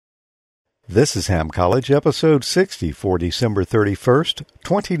This is Ham College, episode 60 for December 31st,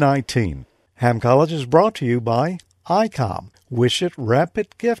 2019. Ham College is brought to you by ICOM. Wish it, wrap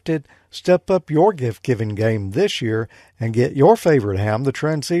it, gift it. Step up your gift-giving game this year and get your favorite ham, the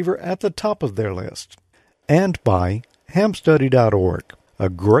transceiver, at the top of their list. And by hamstudy.org, a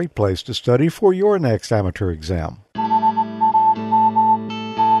great place to study for your next amateur exam.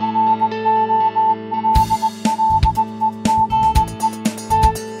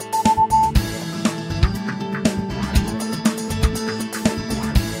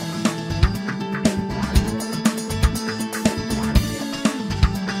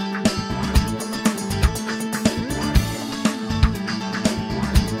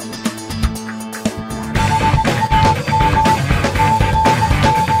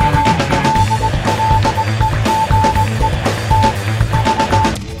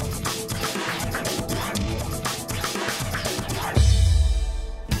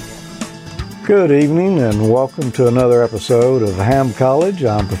 Good evening and welcome to another episode of Ham College.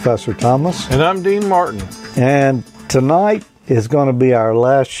 I'm Professor Thomas. And I'm Dean Martin. And tonight is going to be our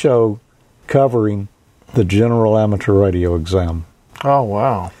last show covering the General Amateur Radio exam. Oh,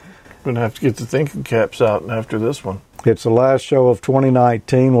 wow. Going to have to get the thinking caps out after this one. It's the last show of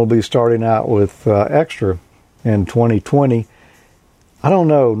 2019. We'll be starting out with Extra in 2020. I don't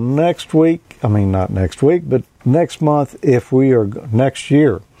know, not next week, but next month if we are next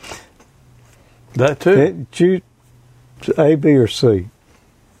year. That too. Choose A, B, or C.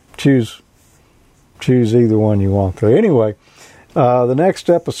 Choose either one you want to. Anyway, the next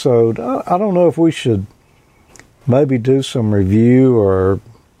episode, I don't know if we should maybe do some review or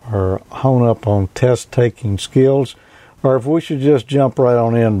hone up on test-taking skills, or if we should just jump right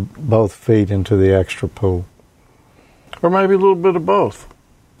on in both feet into the extra pool. Or maybe a little bit of both.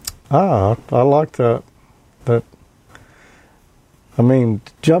 I like that.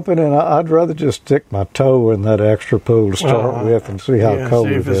 Jumping in, I'd rather just stick my toe in that extra pool to start with and see how cold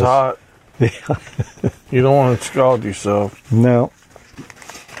it is. See if it's hot. Yeah. You don't want to scald yourself. No.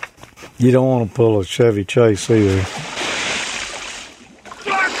 You don't want to pull a Chevy Chase either.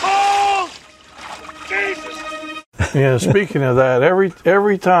 Black hole! Jesus! Yeah, speaking of that,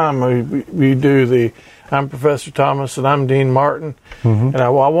 every time we do the I'm Professor Thomas and I'm Dean Martin, and I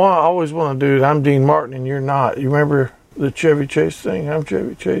always want to do I'm Dean Martin and you're not. You remember the Chevy Chase thing? I'm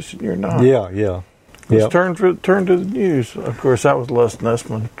Chevy Chase and you're not. Yeah. Let's turn to the news. Of course, that was Les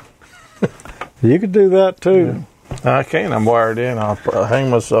Nessman. You could do that too. Yeah. I can't. I'm wired in. I'll hang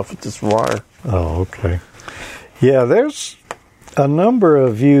myself with this wire. Oh, okay. Yeah, there's a number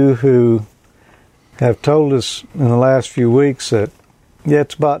of you who have told us in the last few weeks that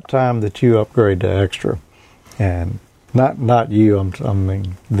it's about time that you upgrade to extra, and not you. I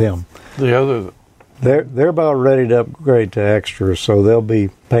mean them. The other. They're about ready to upgrade to extra, so they'll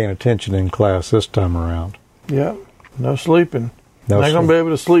be paying attention in class this time around. Yeah, no sleeping. They're going to be able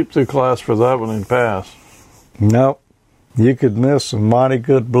to sleep through class for that one and pass. No, you could miss some mighty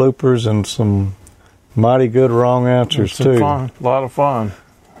good bloopers and some mighty good wrong answers too. Fun. A lot of fun.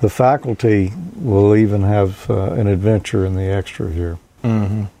 The faculty will even have an adventure in the extra here.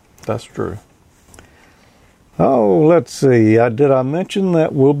 Mm-hmm. That's true. Oh, let's see. Did I mention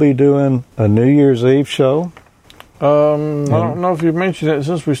that we'll be doing a New Year's Eve show? I don't know if you mentioned it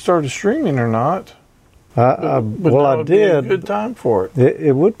since we started streaming or not. I did. Be a good time for it.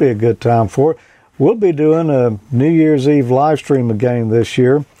 It would be a good time for it. We'll be doing a New Year's Eve live stream again this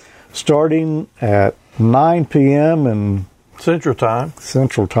year, starting at 9 p.m. in Central Time.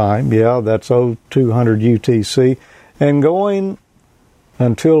 Yeah, that's 0200 UTC, and going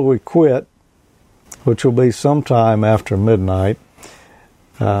until we quit, which will be sometime after midnight.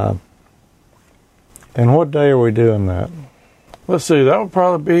 And what day are we doing that? Let's see, that would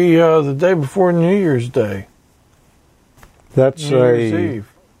probably be the day before New Year's Day. That's New Year's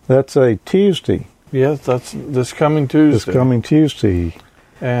Eve. That's a Tuesday. Yes, that's this coming Tuesday.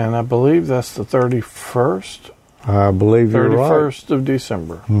 And I believe that's the 31st. I believe you're right. 31st of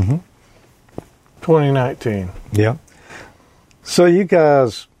December. 2019. Yeah. So you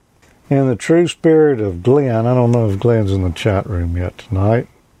guys, in the true spirit of Glenn, I don't know if Glenn's in the chat room yet tonight.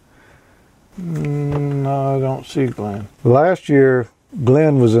 No, I don't see Glenn. Last year,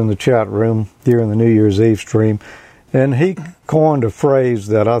 Glenn was in the chat room during the New Year's Eve stream, and he coined a phrase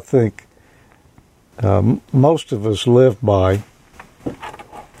that I think most of us live by,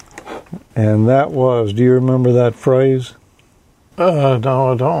 and that was, do you remember that phrase?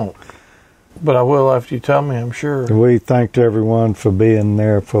 No, I don't. But I will after you tell me, I'm sure. We thanked everyone for being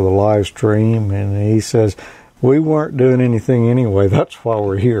there for the live stream, and he says, we weren't doing anything anyway. That's why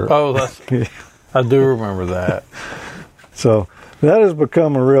we're here. Oh, I do remember that. So That has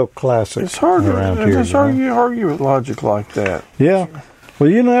become a real classic. It's hard around to here. it's hard to argue with logic like that. Yeah. Well,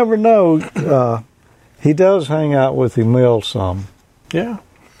 you never know. He does hang out with Emil some. Yeah.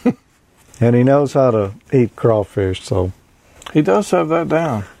 And he knows how to eat crawfish, so. He does have that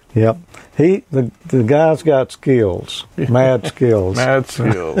down. Yep. The guy's got skills. Mad skills. Mad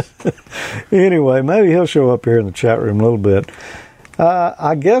skills. Anyway, maybe he'll show up here in the chat room a little bit.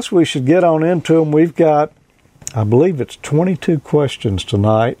 I guess we should get on into them. We've got, I believe it's 22 questions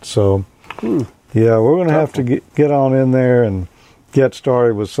tonight, so yeah, we're going to have to get on in there and get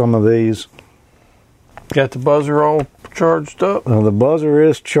started with some of these. Got the buzzer all charged up? The buzzer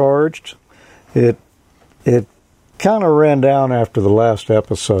is charged. It kind of ran down after the last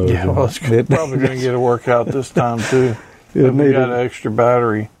episode. Yeah, well, it's probably going to get a workout this time, too. We got an extra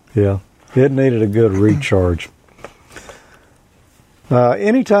battery. Yeah, it needed a good recharge.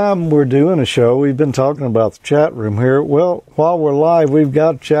 Anytime we're doing a show, we've been talking about the chat room here. Well, while we're live, we've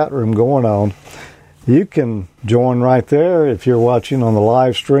got a chat room going on. You can join right there if you're watching on the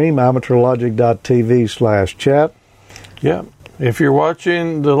live stream, amateurlogic.tv/chat. Yeah. If you're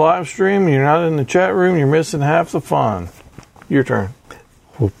watching the live stream and you're not in the chat room, you're missing half the fun. Your turn.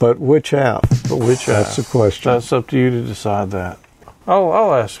 But which app? That's the question. That's up to you to decide that.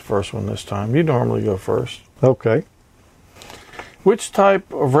 I'll ask the first one this time. You normally go first. Okay. Which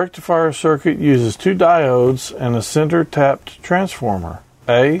type of rectifier circuit uses two diodes and a center tapped transformer?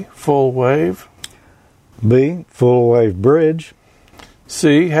 A, full wave. B, full wave bridge.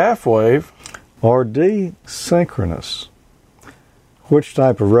 C, half wave. Or D, synchronous. Which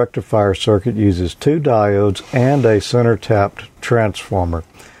type of rectifier circuit uses two diodes and a center tapped transformer?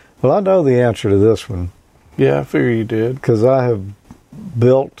 Well, I know the answer to this one. Yeah, I figure you did. Because I have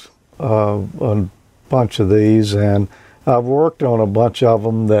built a bunch of these, and I've worked on a bunch of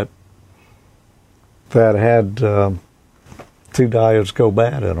them that had two diodes go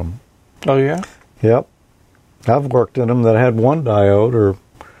bad in them. Oh, yeah? Yep. I've worked in them that had one diode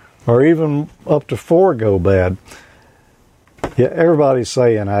or even up to four go bad. Yeah, everybody's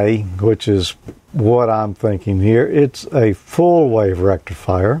saying A, which is what I'm thinking here. It's a full wave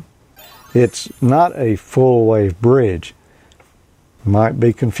rectifier. It's not a full wave bridge. Might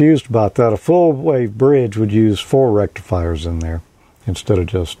be confused about that. A full wave bridge would use four rectifiers in there instead of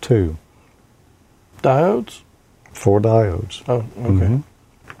just two. Diodes? Four diodes. Oh, okay.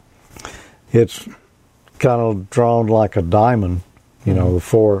 It's kind of drawn like a diamond, the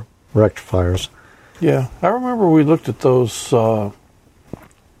four rectifiers. Yeah, I remember we looked at those a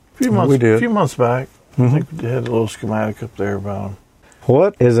few months back. I think we had a little schematic up there about them.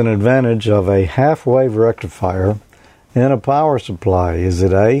 What is an advantage of a half-wave rectifier in a power supply? Is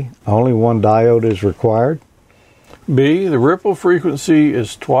it A, only one diode is required? B, the ripple frequency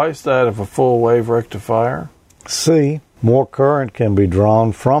is twice that of a full-wave rectifier? C, more current can be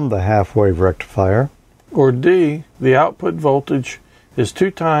drawn from the half-wave rectifier? Or D, the output voltage is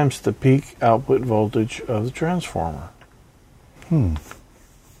 2 times the peak output voltage of the transformer. And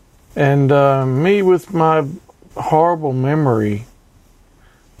me with my horrible memory,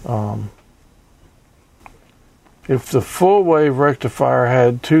 if the full wave rectifier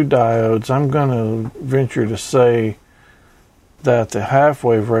had 2 diodes, I'm going to venture to say that the half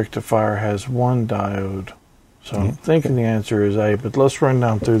wave rectifier has 1 diode. So I'm thinking the answer is A, but let's run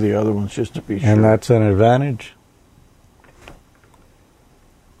down through the other ones just to be sure. And that's an advantage?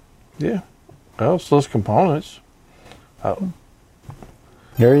 Yeah. Well, it's less components.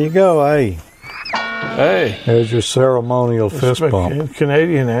 There you go, A. Hey. There's your ceremonial fist bump.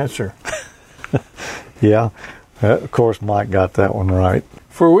 Canadian answer. Yeah. Of course, Mike got that one right.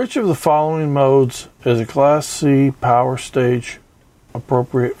 For which of the following modes is a Class C power stage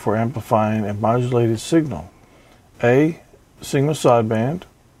appropriate for amplifying a modulated signal? A, single sideband.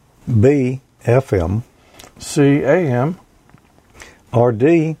 B, FM. C, AM. Or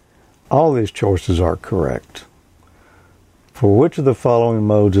D, all these choices are correct. For which of the following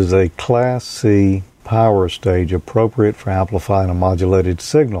modes is a Class C power stage appropriate for amplifying a modulated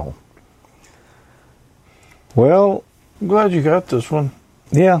signal? Well, I'm glad you got this one.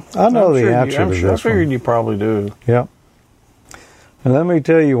 Yeah, I know the answer to this one. I figured you probably do. Yep. And let me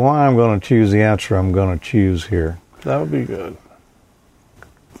tell you why I'm going to choose the answer I'm going to choose here. That would be good.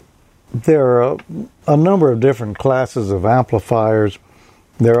 There are a number of different classes of amplifiers.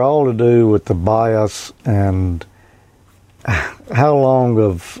 They're all to do with the bias and how long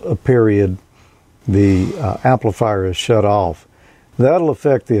of a period the amplifier is shut off. That'll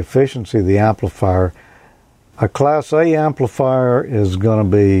affect the efficiency of the amplifier. A Class A amplifier is going to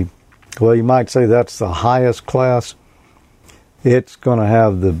be, well, you might say that's the highest class. It's going to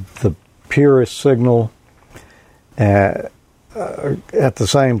have the purest signal. at the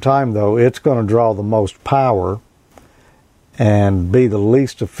same time, though, it's going to draw the most power and be the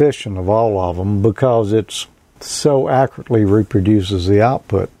least efficient of all of them because it's so accurately reproduces the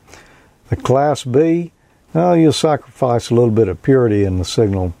output. The Class B, well, you'll sacrifice a little bit of purity in the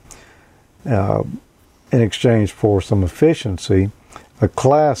signal in exchange for some efficiency. A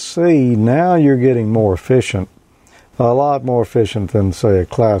Class C, now you're getting more efficient, a lot more efficient than, say, a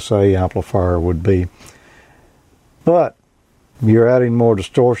Class A amplifier would be. But you're adding more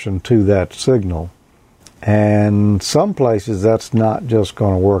distortion to that signal. And some places that's not just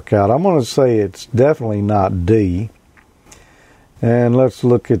going to work out. I'm going to say it's definitely not D. And let's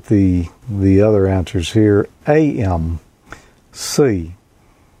look at the other answers here. AM, C.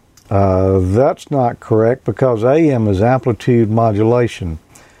 That's not correct because AM is amplitude modulation.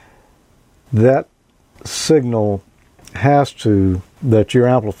 That signal that you're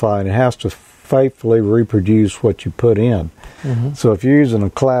amplifying, it has to faithfully reproduce what you put in. Mm-hmm. So if you're using a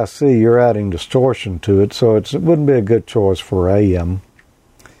Class C, you're adding distortion to it, so it wouldn't be a good choice for AM.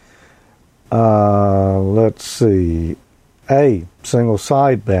 Let's see. A, single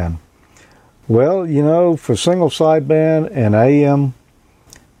sideband. Well, for single sideband and AM,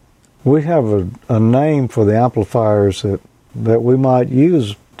 we have a name for the amplifiers that we might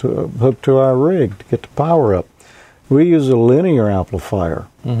use to hook to our rig to get the power up. We use a linear amplifier.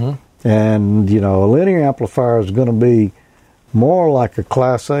 Mm-hmm. And, a linear amplifier is going to be more like a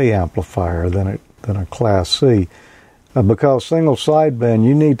Class A amplifier than a Class C. Because single sideband,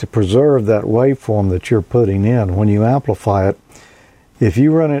 you need to preserve that waveform that you're putting in. When you amplify it, if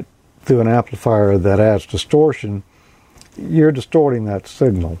you run it through an amplifier that adds distortion, you're distorting that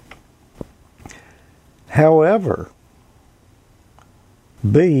signal. However,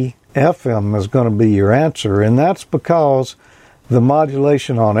 B, FM is going to be your answer, and that's because the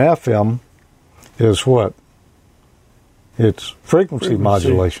modulation on FM is what? It's frequency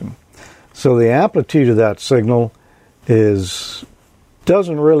modulation. So the amplitude of that signal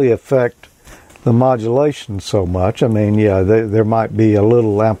doesn't really affect the modulation so much. I mean, yeah, there might be a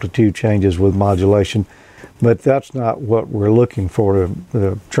little amplitude changes with modulation, but that's not what we're looking for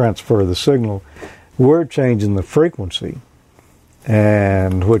to transfer the signal. We're changing the frequency,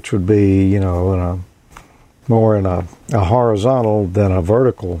 and which would be, more in a horizontal than a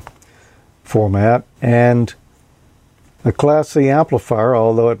vertical format. And a Class C amplifier,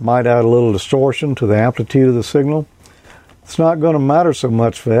 although it might add a little distortion to the amplitude of the signal, it's not going to matter so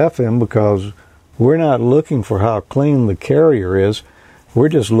much for FM because we're not looking for how clean the carrier is. We're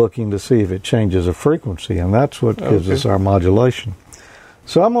just looking to see if it changes the frequency, and that's what gives us our modulation.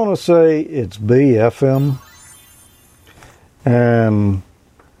 So I'm going to say it's B, FM. And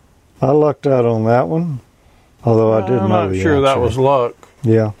I lucked out on that one, although I didn't know the answer. I'm not sure that was luck.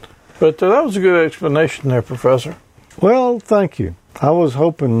 Yeah. But that was a good explanation there, Professor. Well, thank you. I was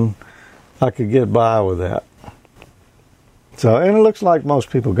hoping I could get by with that. So, and it looks like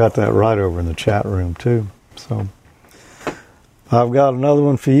most people got that right over in the chat room, too. So, I've got another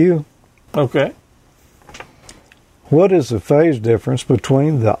one for you. Okay. What is the phase difference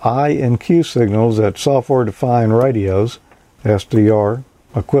between the I and Q signals that software-defined radios, SDR,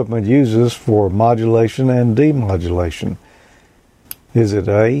 equipment uses for modulation and demodulation? Is it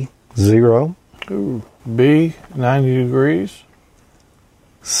A, 0? Ooh. B, 90 degrees?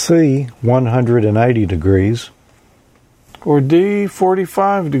 C, 180 degrees? Or D,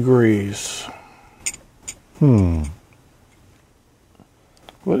 45 degrees?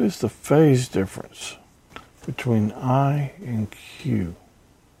 What is the phase difference between I and Q?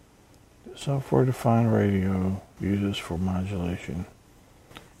 Software-defined radio uses for modulation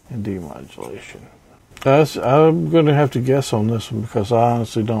and demodulation. I'm going to have to guess on this one because I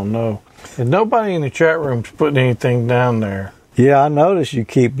honestly don't know. And nobody in the chat room's putting anything down there. Yeah, I notice you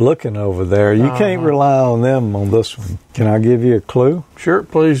keep looking over there. You can't rely on them on this one. Can I give you a clue? Sure,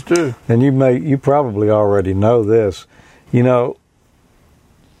 please do. And you probably already know this. We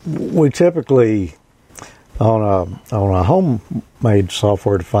typically on a homemade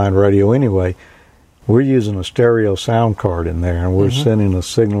software-defined radio anyway, we're using a stereo sound card in there, and we're sending a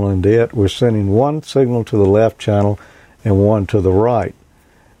signal into it. We're sending one signal to the left channel and one to the right.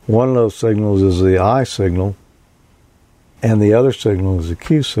 One of those signals is the I signal, and the other signal is the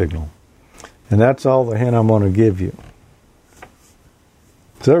Q signal. And that's all the hint I'm going to give you.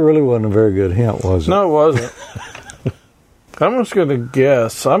 So that really wasn't a very good hint, was it? No, it wasn't. I'm just going to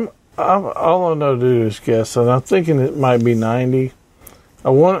guess. All I know to do is guess, and I'm thinking it might be 90.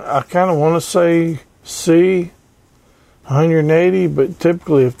 I kind of want to say C, 180, but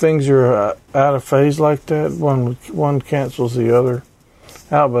typically if things are out of phase like that, one cancels the other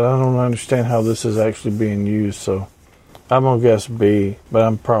out, but I don't understand how this is actually being used, so I'm gonna guess B, but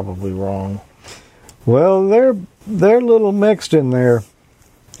I'm probably wrong. Well, they're a little mixed in there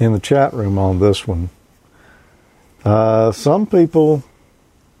in the chat room on this one. Some people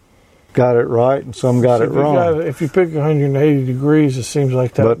got it right and some got it wrong. If you pick 180 degrees, it seems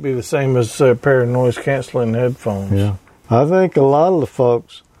like that would be the same as a pair of noise-canceling headphones. Yeah. I think a lot of the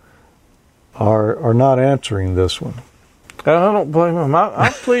folks are not answering this one. I don't blame them. I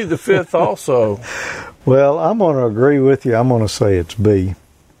plead the fifth also. Well, I'm going to agree with you. I'm going to say it's B.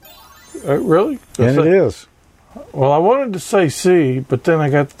 Really? And it is. Well, I wanted to say C, but then I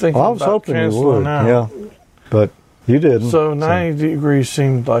got to thinking about canceling out. Yeah, but you didn't. So 90 degrees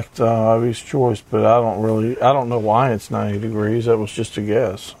seemed like the obvious choice, but I don't know why it's 90 degrees. That was just a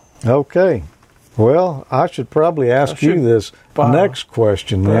guess. Okay. Well, I should probably ask you this next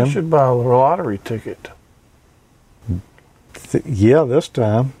question then. I should buy a lottery ticket. Yeah, this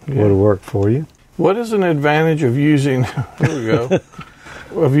time would have worked for you. What is an advantage of using, here we go,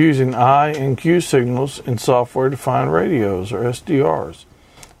 of using I and Q signals in software-defined radios, or SDRs?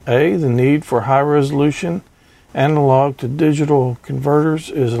 A, the need for high-resolution analog to digital converters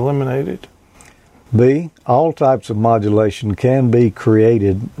is eliminated. B, all types of modulation can be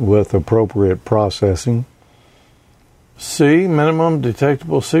created with appropriate processing. C, minimum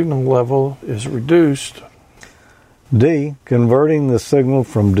detectable signal level is reduced. D, converting the signal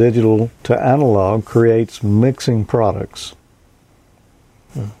from digital to analog creates mixing products.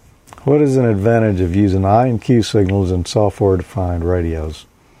 What is an advantage of using I and Q signals in software-defined radios?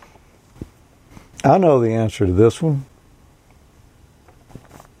 I know the answer to this one.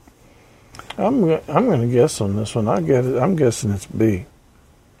 I'm going to guess on this one. I'm guessing it's B.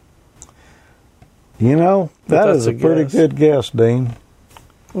 You know, that is a pretty good guess, Dean.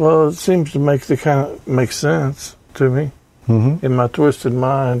 Well, it seems to make sense to me in my twisted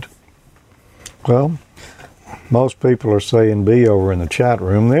mind. Well, most people are saying B over in the chat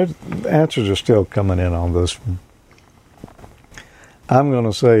room. Their answers are still coming in on this one. I'm going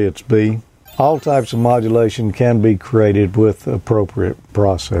to say it's B. All types of modulation can be created with appropriate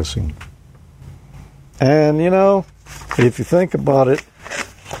processing. And, you know, if you think about it,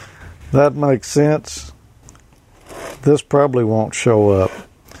 that makes sense. This probably won't show up.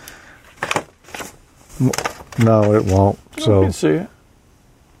 No, it won't. So I can see it.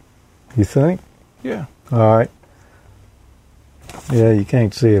 You think? Yeah. All right. Yeah, you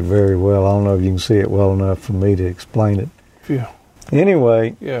can't see it very well. I don't know if you can see it well enough for me to explain it. Yeah.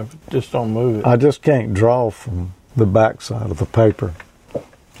 Anyway. Yeah, just don't move it. I just can't draw from the back side of the paper.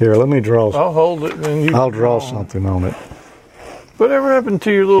 Here, let me draw. I'll hold it and I'll draw something on it. Whatever happened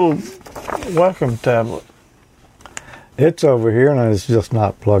to your little Wacom tablet? It's over here and it's just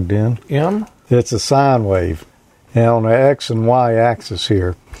not plugged in. M? It's a sine wave. And on the X and Y axis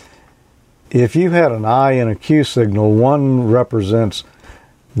here, if you had an I and a Q signal, one represents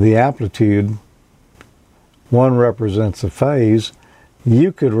the amplitude, one represents the phase,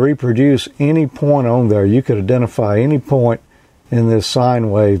 you could reproduce any point on there. You could identify any point in this sine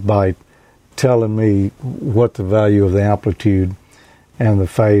wave by telling me what the value of the amplitude and the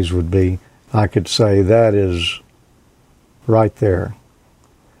phase would be. I could say that is right there.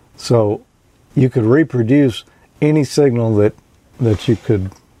 So you could reproduce any signal that you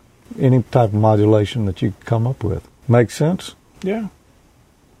could, any type of modulation that you could come up with. Make sense? Yeah.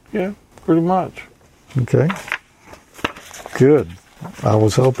 Yeah, pretty much. Okay. Good. I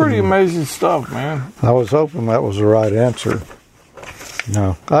was hoping. It's pretty amazing stuff, man. I was hoping that was the right answer.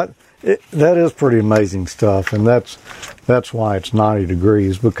 No, that is pretty amazing stuff, and that's why it's 90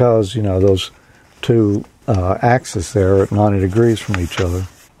 degrees, because, you know, those two axes there are at 90 degrees from each other.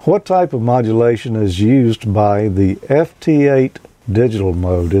 What type of modulation is used by the FT8 digital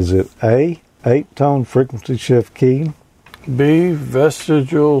mode? Is it A, 8-tone frequency shift key? B,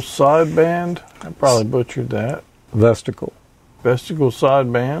 vestigial sideband. I probably butchered that. Vestigial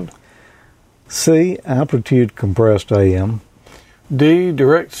sideband. C, amplitude compressed AM. D,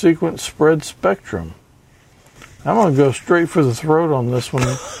 direct sequence spread spectrum. I'm going to go straight for the throat on this one.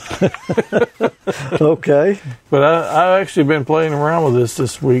 Okay. But I've actually been playing around with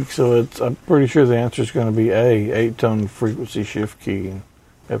this week, so I'm pretty sure the answer is going to be A, 8-tone frequency shift key,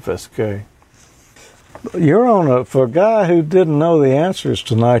 FSK. You're for a guy who didn't know the answers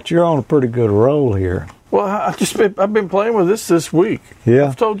tonight, you're on a pretty good roll here. Well, I've been playing with this week. Yeah.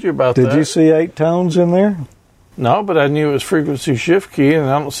 I've told you about that. Did you see 8 tones in there? No, but I knew it was frequency shift key, and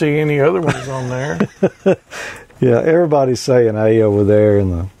I don't see any other ones on there. Yeah, everybody's saying A over there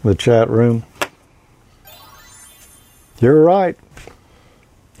in the chat room. You're right.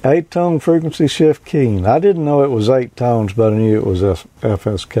 8-tone frequency shift key. I didn't know it was 8 tones, but I knew it was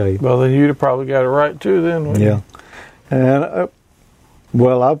FSK. Well, then you'd have probably got it right too then, wouldn't you? And,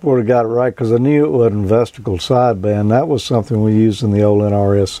 well, I would have got it right because I knew it was vesicle sideband. That was something we used in the old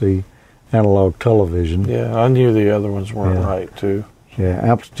NRSC analog television. Yeah, I knew the other ones weren't right, too. Yeah,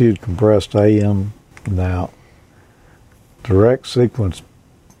 amplitude compressed AM. Now, direct sequence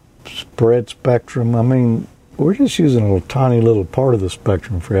spread spectrum. I mean, we're just using a tiny little part of the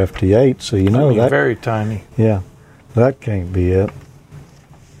spectrum for FT8, so you know that. Very tiny. Yeah, that can't be it.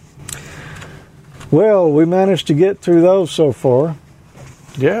 Well, we managed to get through those so far.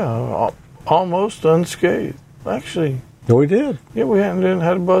 Yeah, almost unscathed. Actually, we did. Yeah, we hadn't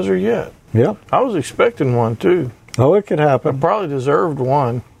had a buzzer yet. Yep. I was expecting one, too. Oh, it could happen. I probably deserved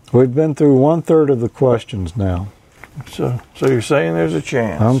one. We've been through 1/3 of the questions now. So you're saying there's a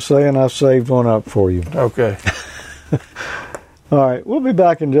chance? I'm saying I've saved one up for you. Okay. All right, we'll be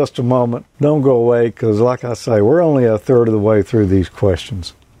back in just a moment. Don't go away because, like I say, we're only 1/3 of the way through these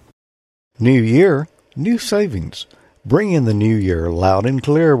questions. New year, new savings. Bring in the new year loud and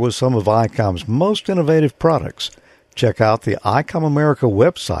clear with some of ICOM's most innovative products. Check out the ICOM America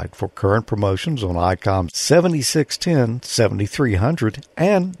website for current promotions on ICOM 7610, 7300,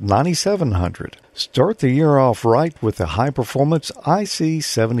 and 9700. Start the year off right with the high-performance IC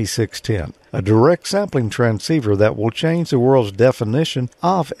 7610, a direct sampling transceiver that will change the world's definition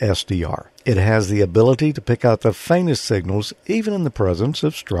of SDR. It has the ability to pick out the faintest signals even in the presence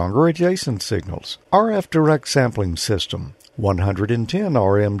of stronger adjacent signals. RF direct sampling system, 110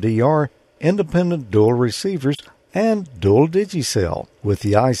 RMDR, independent dual receivers, and dual Digicell. With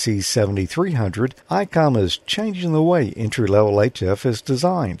the IC 7300, ICOM is changing the way entry-level HF is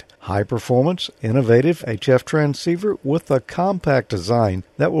designed. High-performance, innovative HF transceiver with a compact design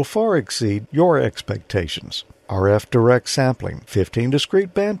that will far exceed your expectations. RF direct sampling, 15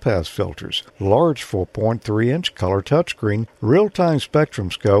 discrete bandpass filters, large 4.3-inch color touchscreen, real-time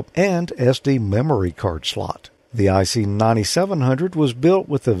spectrum scope, and SD memory card slot. The IC 9700 was built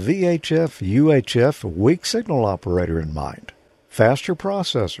with the VHF-UHF weak signal operator in mind. Faster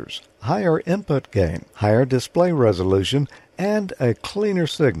processors, higher input gain, higher display resolution, and a cleaner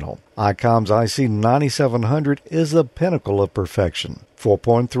signal. ICOM's IC 9700 is the pinnacle of perfection.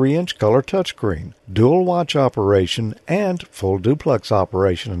 4.3-inch color touchscreen, dual watch operation, and full duplex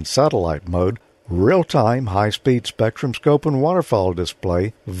operation in satellite mode, real-time high-speed spectrum scope and waterfall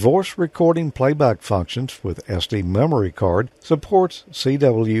display, voice recording playback functions with SD memory card, supports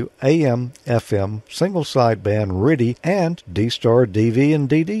CW, AM, FM, single sideband RIDI, and D-Star DV and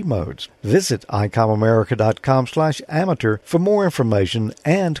DD modes. Visit ICOMAmerica.com/amateur for more information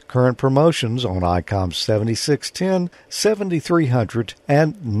and current promotions on ICOM 7610, 7300,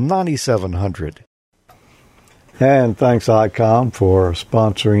 and 9700. And thanks, ICOM, for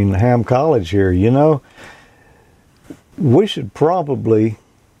sponsoring Ham College here. You know, we should probably...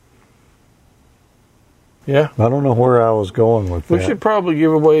 Yeah. I don't know where I was going with that. We should probably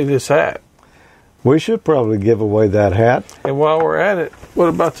give away this hat. We should probably give away that hat. And while we're at it, what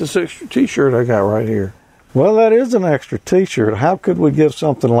about this extra T-shirt I got right here? Well, that is an extra T-shirt. How could we give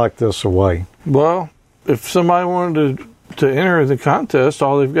something like this away? Well, if somebody wanted to enter the contest,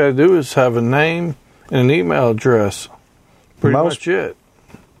 all they've got to do is have a name and an email address. Pretty much it.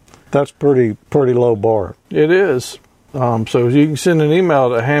 That's pretty low bar. It is. So you can send an email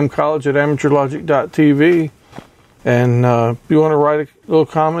to hamcollege@amateurlogic.tv, and if you want to write a little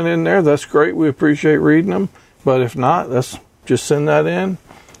comment in there, that's great. We appreciate reading them. But if not, just send that in,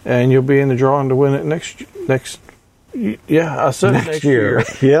 and you'll be in the drawing to win it next. Yeah, I said next year.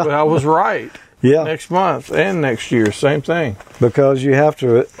 Yeah, but I was right. Yeah. Next month and next year, same thing. Because you have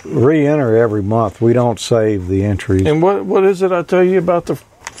to re-enter every month. We don't save the entries. And what is it I tell you about the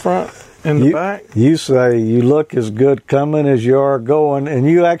front and the back? You say you look as good coming as you are going, and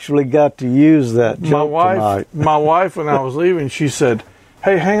you actually got to use that joke tonight. My wife, when I was leaving, she said,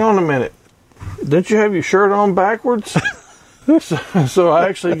 "Hey, hang on a minute. Didn't you have your shirt on backwards?" so I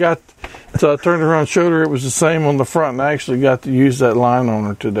actually so I turned around and showed her it was the same on the front, and I actually got to use that line on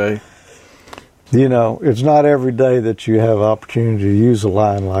her today. You know, it's not every day that you have opportunity to use a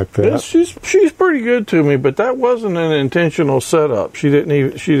line like that. Yeah, she's pretty good to me, but that wasn't an intentional setup. She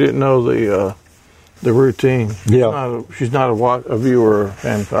didn't know the routine. She's not a viewer of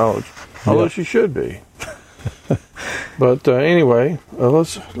Ham College, although she should be. But anyway,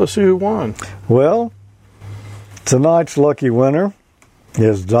 let's see who won. Well, tonight's lucky winner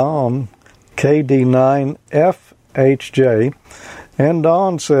is Don KD9FHJ, and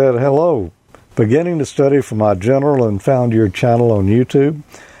Don said, "Hello. Beginning to study for my general and found your channel on YouTube.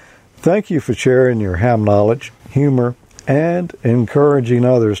 Thank you for sharing your ham knowledge, humor, and encouraging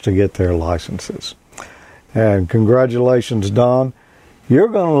others to get their licenses." And congratulations, Don. You're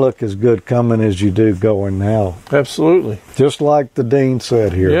going to look as good coming as you do going now. Absolutely. Just like the dean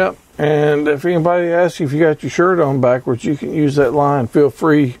said here. Yep. And if anybody asks you if you got your shirt on backwards, you can use that line. Feel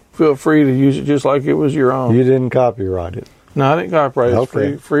free to use it just like it was your own. You didn't copyright it. No, I didn't copyright it. Okay.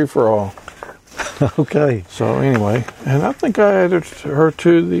 It's free for all. Okay. So anyway, and I think I added her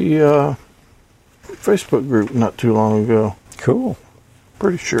to the Facebook group not too long ago. Cool.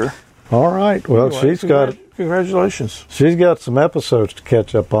 Pretty sure. All right. Well, Anyway, congratulations. She's got some episodes to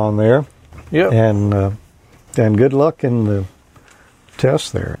catch up on there. Yep. And good luck in the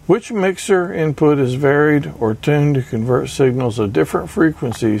test there. Which mixer input is varied or tuned to convert signals of different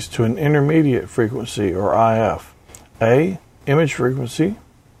frequencies to an intermediate frequency, or IF? A, image frequency.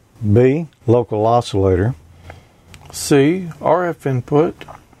 B, local oscillator. C, RF input.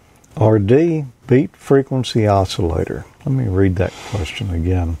 Or D, beat frequency oscillator. Let me read that question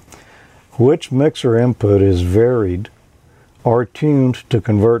again. Which mixer input is varied or tuned to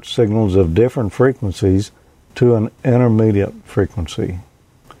convert signals of different frequencies to an intermediate frequency?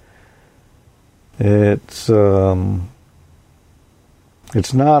 It's not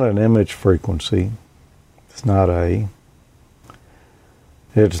an image frequency. It's not A.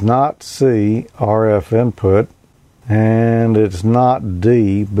 It's not C, RF input. And it's not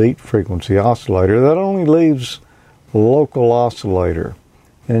D, beat frequency oscillator. That only leaves local oscillator.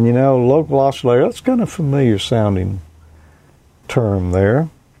 And you know, local oscillator, that's kind of familiar sounding term there.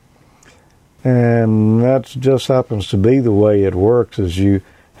 And that just happens to be the way it works, is you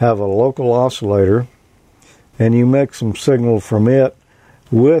have a local oscillator and you mix some signal from it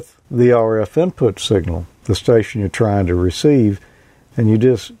with the RF input signal, the station you're trying to receive, and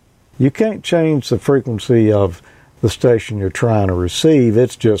you can't change the frequency of the station you're trying to receive.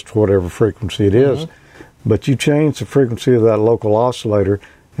 It's just whatever frequency it is. But you change the frequency of that local oscillator,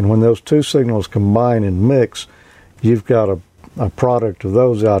 and when those two signals combine and mix, you've got a product of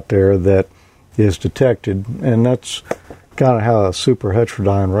those out there that is detected, and that's kind of how a super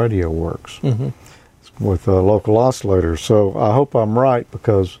heterodyne radio works with a local oscillator. So I hope I'm right,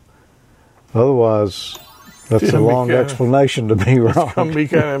 because otherwise that's a long explanation to be wrong. It's going to be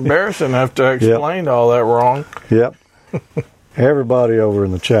kind of embarrassing after I explained all that wrong. Yep. Everybody over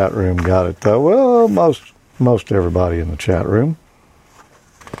in the chat room got it, though. Well, most everybody in the chat room.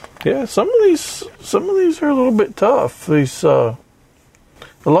 Yeah, some of these are a little bit tough. These a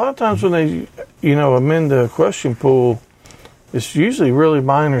lot of times when they amend the question pool, it's usually really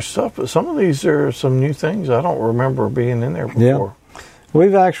minor stuff. But some of these are some new things I don't remember being in there before. Yeah.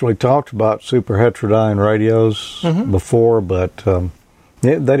 We've actually talked about super heterodyne radios before, but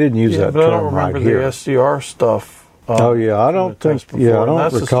they didn't use that but term I don't remember right here. the SDR stuff. I don't think. Yeah, I don't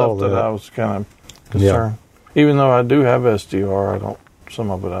that's recall the stuff that I was kind of concerned. Yeah. Even though I do have SDR, I don't. Some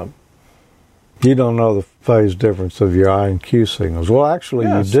of it You don't know the phase difference of your I and Q signals. Well, actually,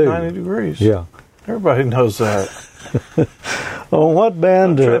 you it's do. 90 degrees. Yeah. Everybody knows that. On what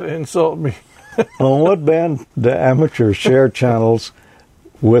band? Don't try to insult me. On what band do amateurs share channels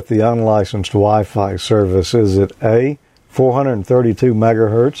with the unlicensed Wi-Fi service? Is it A, 432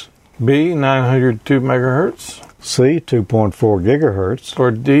 megahertz, B, 902 megahertz, C, 2.4 gigahertz,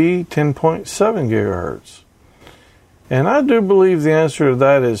 or D, 10.7 gigahertz? And I do believe the answer to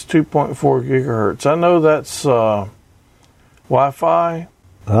that is 2.4 gigahertz. I know that's Wi-Fi.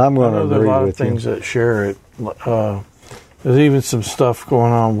 I'm going to agree with you. There are a lot of things that share it. There's even some stuff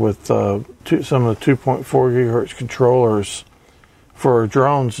going on with some of the 2.4 gigahertz controllers for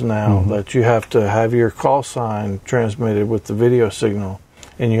drones now, that you have to have your call sign transmitted with the video signal,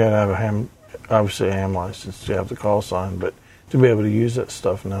 and you got to have obviously a ham license to have the call sign, but to be able to use that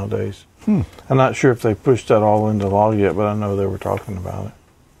stuff nowadays. I'm not sure if they pushed that all into law yet, but I know they were talking about it.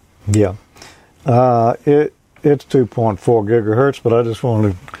 Yeah. It's 2.4 gigahertz, but I just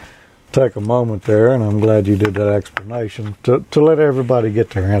wanted to take a moment there, and I'm glad you did that explanation, to let everybody get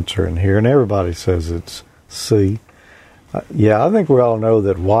their answer in here, and everybody says it's C. I think we all know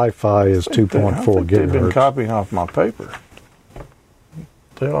that Wi-Fi is 2.4 gigahertz. They've been copying off my paper.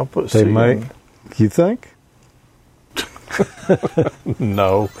 They all put C in. You think?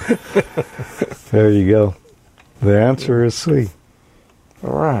 No. There you go. The answer is C.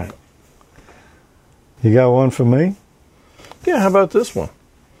 All right. You got one for me? Yeah, how about this one?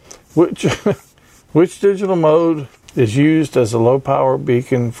 Which digital mode is used as a low-power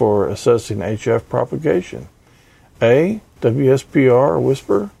beacon for assessing HF propagation? A, WSPR or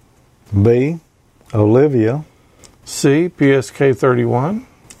Whisper. B, Olivia. C, PSK31.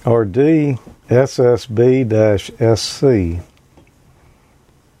 Or D, SSB-SC.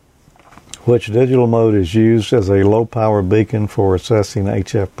 Which digital mode is used as a low-power beacon for assessing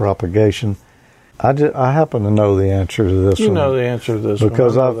HF propagation? I happen to know the answer to this one. You know the answer to this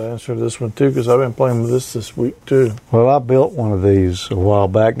because one. I know the answer to this one, too, because I've been playing with this week, too. Well, I built one of these a while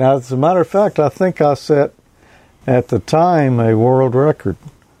back. Now, as a matter of fact, I think I set, at the time, a world record.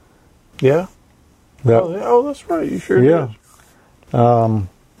 Yeah? That's right. You sure did.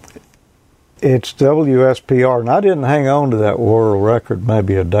 It's WSPR, and I didn't hang on to that world record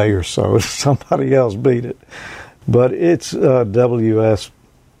maybe a day or so. Somebody else beat it. But it's WSPR.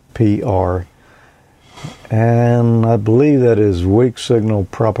 And I believe that is Weak Signal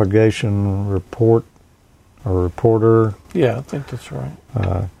Propagation Report or Reporter. Yeah, I think that's right.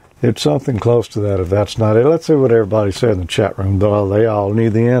 It's something close to that if that's not it. Let's see what everybody said in the chat room. Though they all knew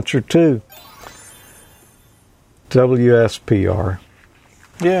the answer too. WSPR.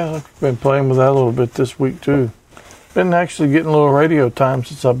 Yeah, I've been playing with that a little bit this week too. Been actually getting a little radio time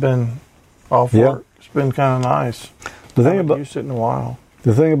since I've been off work. It's been kind of nice. The thing I haven't about used it in a while.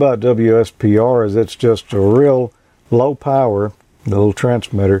 The thing about WSPR is it's just a real low power, the little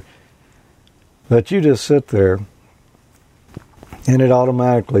transmitter, that you just sit there and it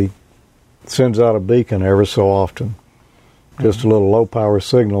automatically sends out a beacon every so often. Just a little low power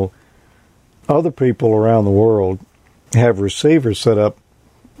signal. Other people around the world have receivers set up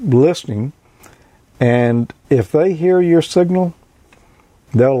listening, and if they hear your signal,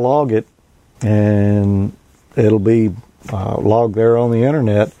 they'll log it, and it'll be logged there on the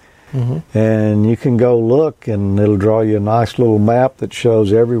internet, and you can go look, and it'll draw you a nice little map that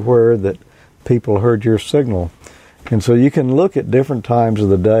shows everywhere that people heard your signal. And so you can look at different times of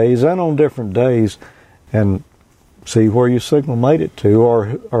the days and on different days and see where your signal made it to,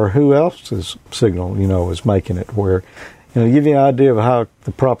 or who else's signal, is making it where. Give you an idea of how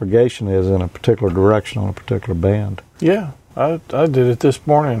the propagation is in a particular direction on a particular band. Yeah, I did it this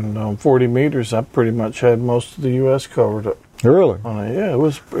morning on 40 meters. I pretty much had most of the U.S. covered up. Really? Yeah, it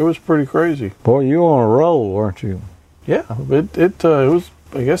was pretty crazy. Boy, you on a roll, weren't you? Yeah, it was.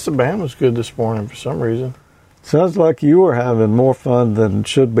 I guess the band was good this morning for some reason. Sounds like you were having more fun than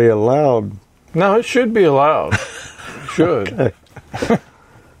should be allowed. No, it should be allowed. Should. Of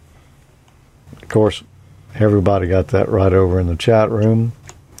course, everybody got that right over in the chat room.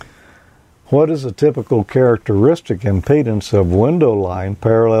 What is a typical characteristic impedance of window line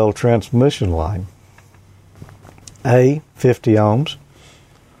parallel transmission line? A, 50 ohms.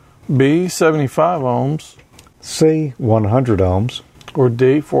 B, 75 ohms. C, 100 ohms. Or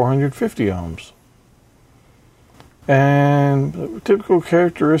D, 450 ohms. And the typical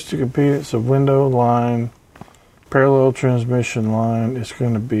characteristic impedance of window line parallel transmission line is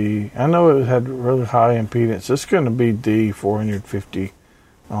going to be, I know it had really high impedance, it's going to be D, 450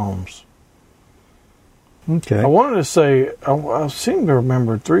 ohms. Okay. I wanted to say, I seem to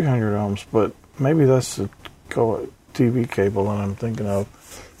remember 300 ohms, but maybe that's the TV cable that I'm thinking of.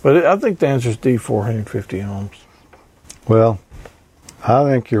 But I think the answer is D, 450 ohms. Well, I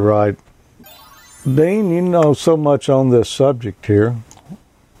think you're right. Dean, you know so much on this subject here.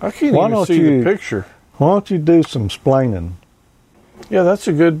 I can't even see the picture. Why don't you do some splaining? Yeah, that's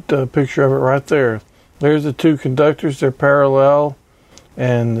a good picture of it right there. There's the two conductors. They're parallel,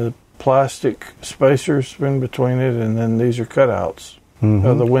 and the plastic spacers in between it, and then these are cutouts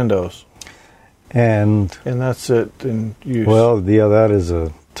of the windows. And that's it in use. Well, yeah, that is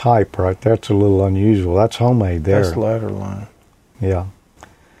a type, right? That's a little unusual. That's homemade there. That's ladder line. Yeah.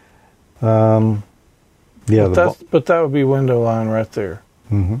 But that would be window line right there.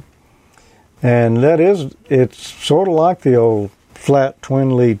 Mm-hmm. And it's sort of like the old flat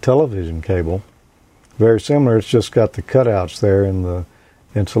twin lead television cable. Very similar. It's just got the cutouts there and the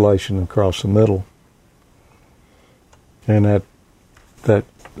insulation across the middle. And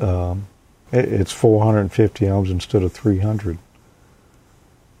it's 450 ohms instead of 300.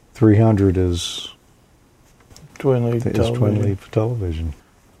 300 is twin lead television.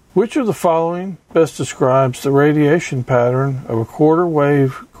 Which of the following best describes the radiation pattern of a quarter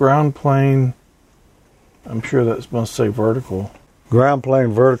wave ground plane? I'm sure that must say vertical. Ground plane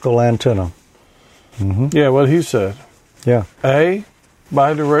vertical antenna. Mm-hmm. Yeah, what he said. Yeah. A,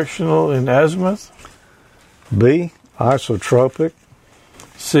 bidirectional in azimuth. B, isotropic.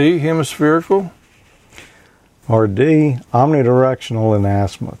 C, hemispherical. Or D, omnidirectional in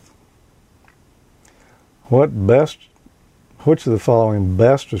azimuth. Which of the following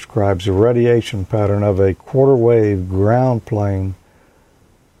best describes the radiation pattern of a quarter wave ground plane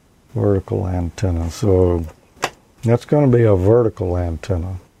vertical antenna? So that's going to be a vertical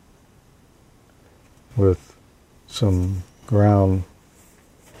antenna with some ground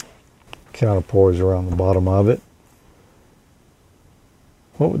counterpoise around the bottom of it.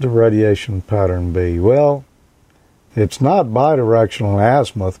 What would the radiation pattern be? Well, It's not bidirectional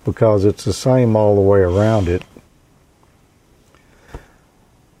azimuth because it's the same all the way around it.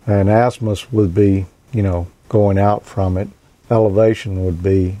 And azimuth would be, going out from it. Elevation would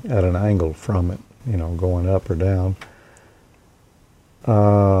be at an angle from it, going up or down.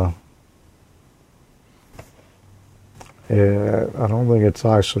 I don't think it's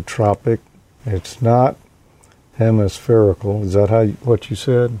isotropic. It's not hemispherical. Is that what you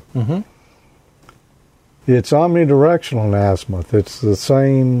said? Mm-hmm. It's omnidirectional azimuth. It's the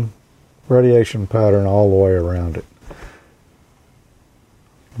same radiation pattern all the way around it.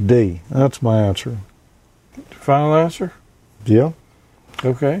 D. That's my answer. Final answer? Yeah.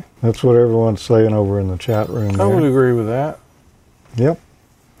 Okay. That's what everyone's saying over in the chat room I there. would agree with that. Yep.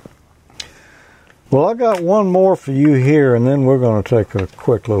 Well, I got one more for you here, and then we're going to take a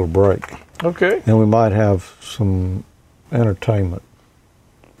quick little break. Okay. And we might have some entertainment.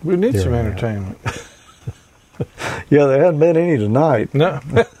 We need some Yeah. entertainment. Yeah, there hasn't been any tonight. No.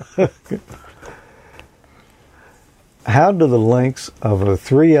 How do the lengths of a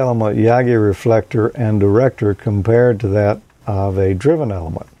 3-element Yagi reflector and director compare to that of a driven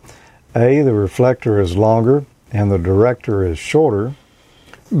element? A, the reflector is longer and the director is shorter.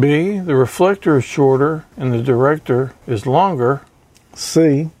 B, the reflector is shorter and the director is longer.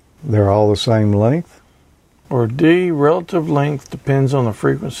 C, they're all the same length. Or D, relative length depends on the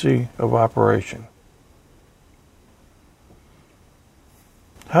frequency of operation.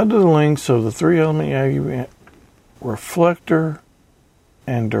 How do the lengths of the 3-element Yagi reflector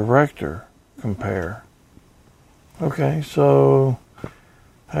and director compare? Okay, so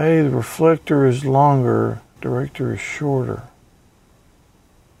A, the reflector is longer, director is shorter.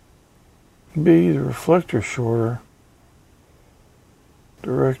 B, the reflector is shorter,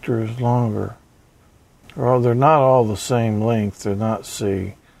 director is longer. Well, they're not all the same length. They're not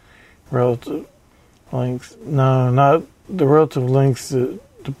C. Relative length. No, not the relative length that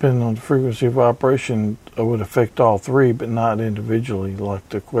depend on the frequency of operation would affect all three, but not individually, like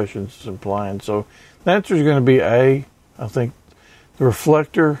the question's implying. So the answer is going to be A. I think the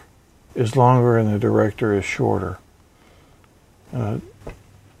reflector is longer and the director is shorter.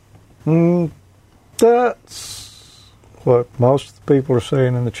 That's what most of the people are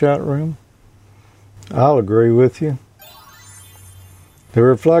saying in the chat room. I'll agree with you. The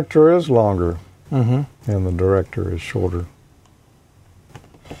reflector is longer and the director is shorter.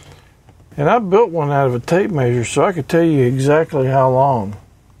 And I built one out of a tape measure so I could tell you exactly how long.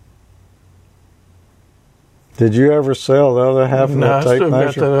 Did you ever sell the other half of No, that I tape still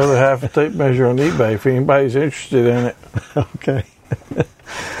measure? got that other half of tape measure on eBay if anybody's interested in it. Okay.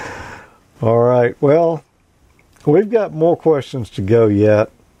 All right. Well, we've got more questions to go yet,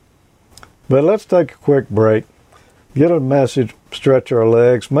 but let's take a quick break, get a message, stretch our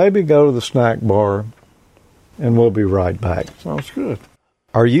legs, maybe go to the snack bar, and we'll be right back. Sounds good.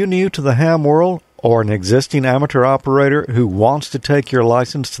 Are you new to the ham world or an existing amateur operator who wants to take your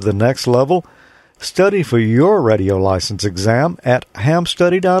license to the next level? Study for your radio license exam at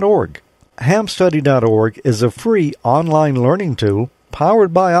hamstudy.org. Hamstudy.org is a free online learning tool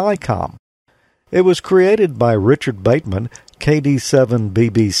powered by ICOM. It was created by Richard Bateman,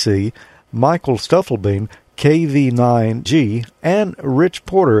 KD7BBC, Michael Stufflebean, KV9G, and Rich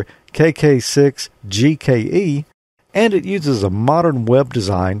Porter, KK6GKE, and it uses a modern web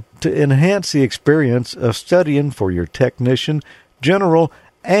design to enhance the experience of studying for your technician, general,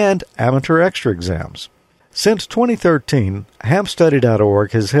 and amateur extra exams. Since 2013,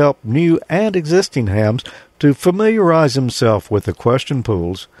 hamstudy.org has helped new and existing hams to familiarize themselves with the question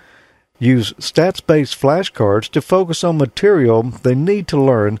pools, use stats-based flashcards to focus on material they need to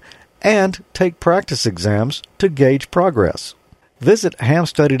learn, and take practice exams to gauge progress. Visit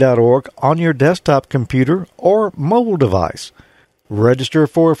hamstudy.org on your desktop computer or mobile device. Register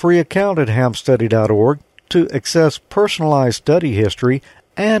for a free account at hamstudy.org to access personalized study history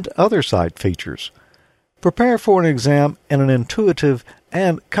and other site features. Prepare for an exam in an intuitive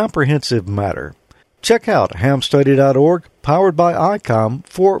and comprehensive manner. Check out hamstudy.org, powered by ICOM,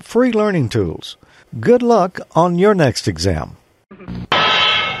 for free learning tools. Good luck on your next exam.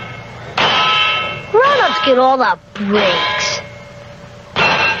 Grown-ups get all the breaks.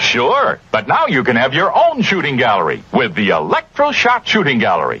 Sure, but now you can have your own shooting gallery with the Electro-Shot Shooting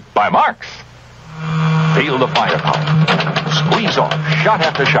Gallery by Marks. Feel the firepower. Squeeze off shot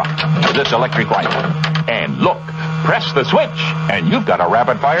after shot with this electric rifle. And look, press the switch, and you've got a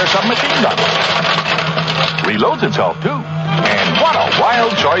rapid-fire submachine gun. Reloads itself, too. And what a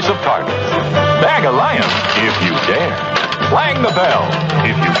wild choice of targets. Bag a lion, if you dare. Clang the bell,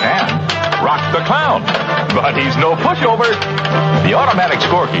 if you can. Rock the Clown. But he's no pushover. The automatic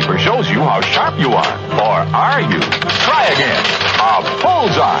scorekeeper shows you how sharp you are. Or are you? Try again. A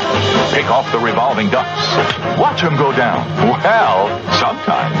bullseye. Pick off the revolving ducks. Watch them go down. Well,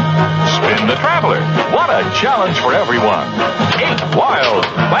 sometimes. Spin the Traveler. What a challenge for everyone. 8 wild,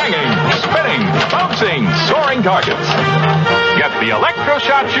 banging, spinning, bouncing, soaring targets. Get the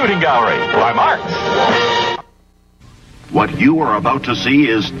Electroshock Shooting Gallery by Marks. What you are about to see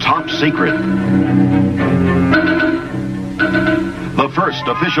is top secret. The first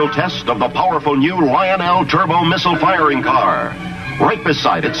official test of the powerful new Lionel Turbo Missile Firing Car. Right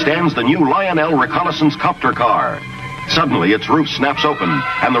beside it stands the new Lionel Reconnaissance Copter Car. Suddenly, its roof snaps open,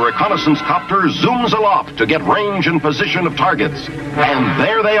 and the reconnaissance copter zooms aloft to get range and position of targets. And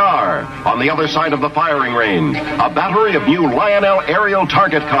there they are, on the other side of the firing range, a battery of new Lionel aerial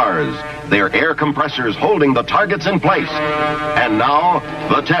target cars. Their air compressors holding the targets in place. And now,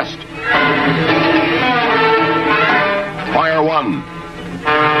 the test. Fire 1.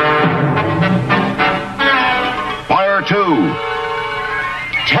 Fire 2.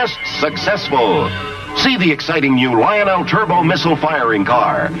 Test successful. See the exciting new Lionel Turbo Missile Firing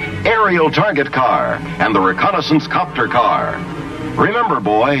Car, Aerial Target Car, and the Reconnaissance Copter Car. Remember,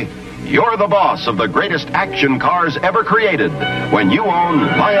 boy, you're the boss of the greatest action cars ever created when you own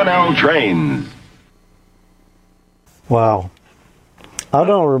Lionel Trains. Wow. I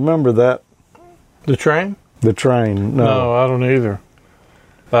don't remember that. The train? The train, no. No, I don't either.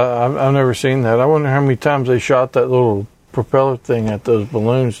 I've never seen that. I wonder how many times they shot that little propeller thing at those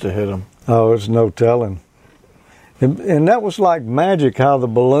balloons to hit them. Oh, there's no telling. And that was like magic, how the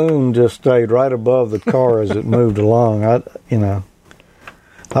balloon just stayed right above the car as it moved along. I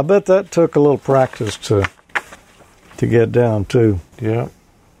bet that took a little practice to get down too. Yeah.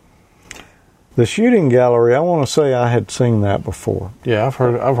 The shooting gallery, I want to say I had seen that before. Yeah, I've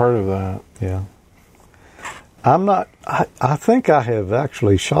heard of that. Yeah. I think I have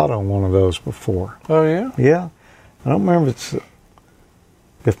actually shot on one of those before. Oh, yeah? Yeah. I don't remember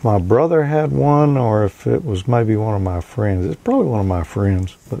if my brother had one or if it was maybe one of my friends. It's probably one of my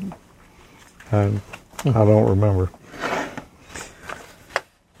friends, but I don't remember.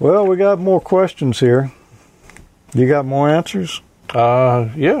 Well, we got more questions here. You got more answers?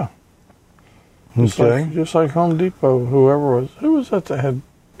 Yeah. Okay. Just like Home Depot, who was that had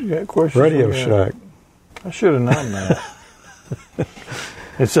questions? Radio Shack. I should have known that.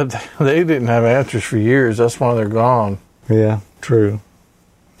 Except they didn't have answers for years. That's why they're gone. Yeah, true.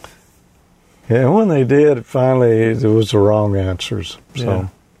 Yeah, when they did, finally, it was the wrong answers. So, Yeah.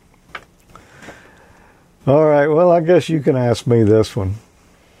 All right. Well, I guess you can ask me this one.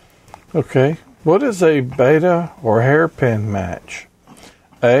 Okay. What is a beta or hairpin match?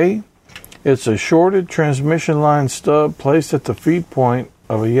 A. It's a shorted transmission line stub placed at the feed point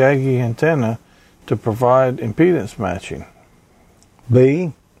of a Yagi antenna to provide impedance matching.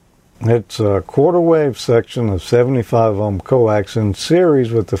 B. It's a quarter wave section of 75 ohm coax in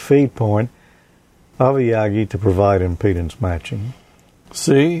series with the feed point of a Yagi to provide impedance matching.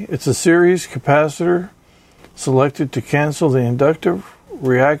 C. It's a series capacitor selected to cancel the inductive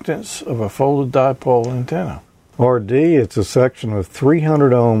reactance of a folded dipole antenna. Or D. It's a section of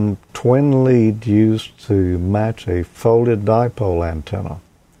 300 ohm twin lead used to match a folded dipole antenna.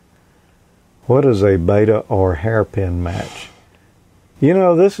 What is a beta or hairpin match? You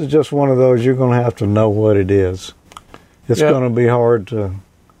know, this is just one of those you're going to have to know what it is. It's going to be hard to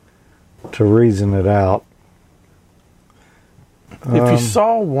reason it out. If you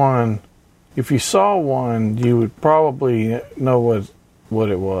saw one, you would probably know what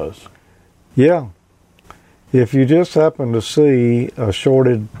it was. Yeah. If you just happen to see a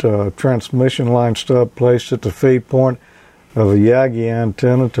shorted transmission line stub placed at the feed point of a Yagi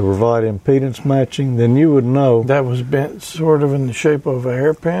antenna to provide impedance matching, then you would know That was bent sort of in the shape of a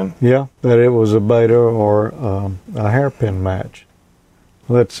hairpin? yeah, that it was a beta or a hairpin match.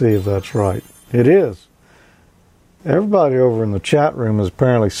 Let's see if that's right. It is. Everybody over in the chat room has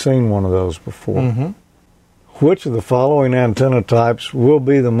apparently seen one of those before. Mm-hmm. Which of the following antenna types will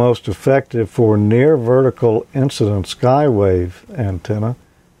be the most effective for near vertical incident skywave antenna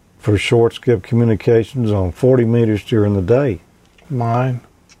for short skip communications on 40 meters during the day? Mine.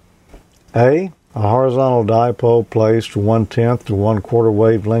 A horizontal dipole placed 1/10 to 1/4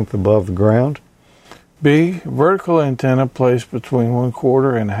 wavelength above the ground. B. Vertical antenna placed between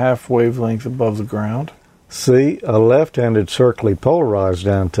 1/4 and half wavelength above the ground. C a left-handed circularly polarized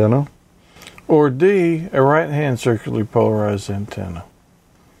antenna. Or D. A right-hand circularly polarized antenna.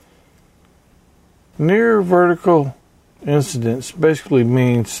 Near vertical incidence basically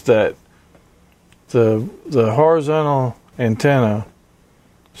means that the horizontal antenna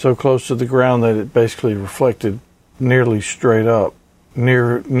so close to the ground that it basically reflected nearly straight up,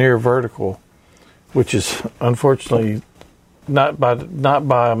 near vertical, which is unfortunately not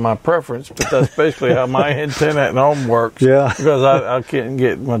by my preference, but that's basically how my antenna at home works. Yeah. Because I can't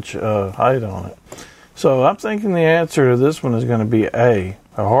get much height on it. So I'm thinking the answer to this one is going to be A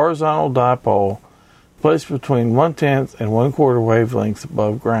horizontal dipole placed between 1/10 and 1/4 wavelengths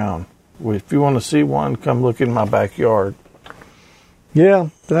above ground. If you want to see one, come look in my backyard. Yeah,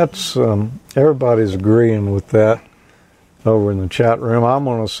 that's everybody's agreeing with that over in the chat room. I'm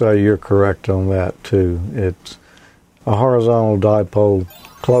going to say you're correct on that too. It's a horizontal dipole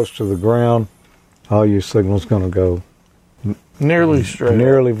close to the ground. All your signal's going to go nearly straight,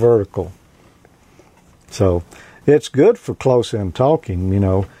 nearly vertical. So it's good for close-in talking.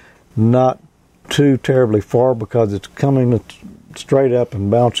 Not too terribly far because it's coming straight up and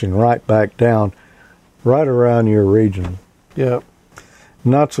bouncing right back down, right around your region. Yep.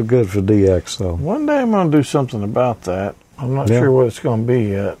 Not so good for DX, though. One day I'm going to do something about that. I'm not sure what it's going to be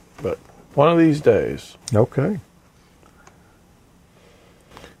yet, but one of these days. Okay.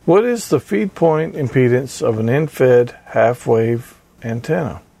 What is the feed point impedance of an end-fed half-wave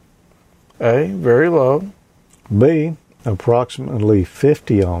antenna? A, very low. B, approximately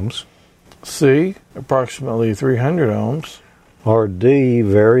 50 ohms. C, approximately 300 ohms. Or D,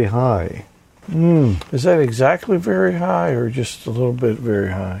 very high. Is that exactly very high or just a little bit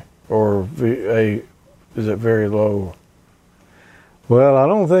very high? Or is it very low? Well, I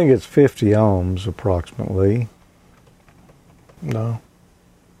don't think it's 50 ohms approximately. No.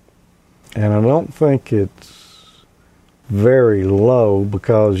 And I don't think it's very low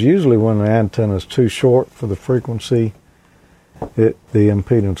because usually when the antenna is too short for the frequency, the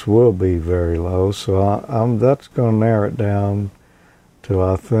impedance will be very low. So that's going to narrow it down to,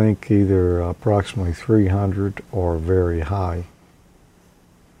 I think, either approximately 300 or very high.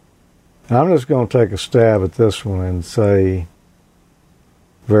 And I'm just going to take a stab at this one and say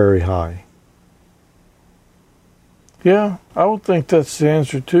very high. Yeah, I would think that's the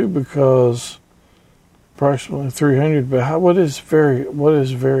answer too, because approximately 300. But what does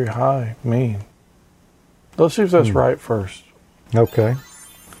very high mean? Let's see if that's right first. Okay.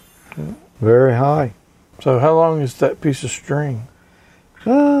 Very high. So how long is that piece of string?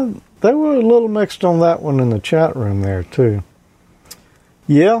 They were a little mixed on that one in the chat room there too.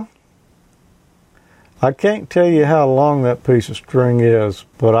 Yeah. I can't tell you how long that piece of string is,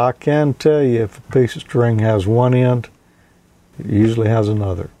 but I can tell you if a piece of string has one end, it usually has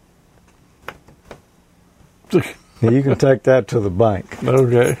another. You can take that to the bank.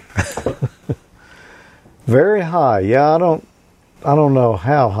 Okay. Very high. Yeah, I don't know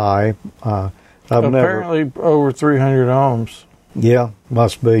how high. Apparently over 300 ohms. Yeah,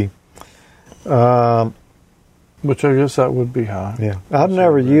 must be. Which I guess that would be high. Yeah, I've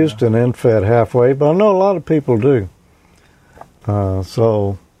never used an end-fed halfway, but I know a lot of people do.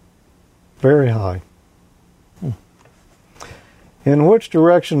 So, very high. In which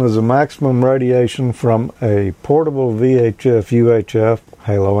direction is the maximum radiation from a portable VHF-UHF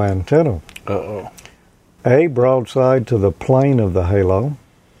halo antenna? Uh-oh. A, broadside to the plane of the halo.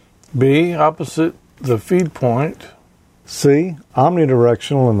 B, opposite the feed point. C,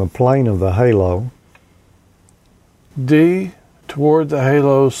 omnidirectional in the plane of the halo. D, toward the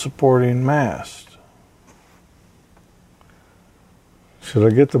halo's supporting mast. Should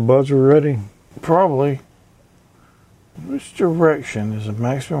I get the buzzer ready? Probably. Which direction is the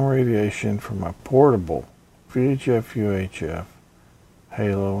maximum radiation from a portable VHF-UHF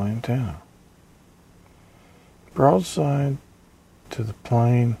halo antenna? Broadside to the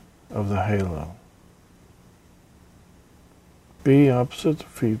plane of the halo. B, opposite the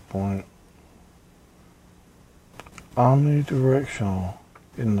feed point. Omnidirectional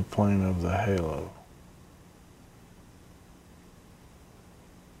in the plane of the halo.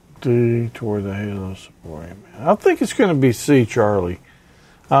 D, toward the halo supporting. I think it's going to be C, Charlie.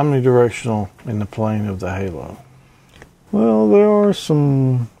 Omnidirectional in the plane of the halo. Well, there are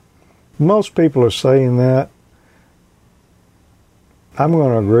most people are saying that. I'm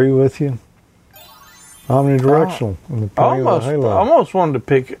going to agree with you. Omnidirectional in the plane of the halo. I almost wanted to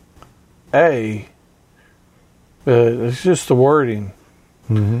pick A. It's just the wording.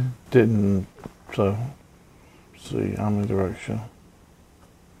 Didn't, so, C, omnidirectional.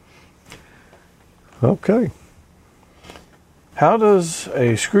 Okay. How does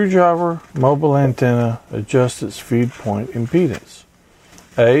a screwdriver mobile antenna adjust its feed point impedance?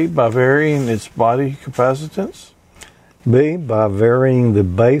 A, by varying its body capacitance. B, by varying the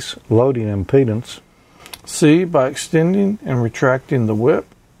base loading impedance. C, by extending and retracting the whip.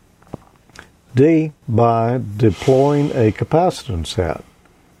 D, by deploying a capacitance hat.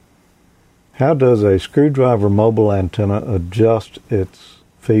 How does a screwdriver mobile antenna adjust its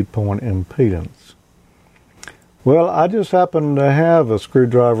feed point impedance? Well, I just happen to have a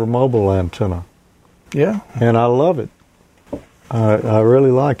screwdriver mobile antenna. Yeah. And I love it. I really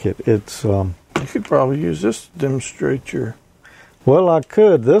like it. It's You could probably use this to demonstrate your... well, I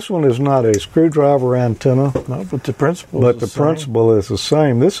could. This one is not a screwdriver antenna. No, but the principle But is the the same. principle is the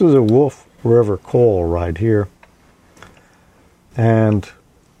same. This is a Wolf River coil right here. And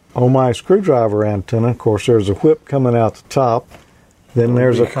on my screwdriver antenna, of course, there's a whip coming out the top. Then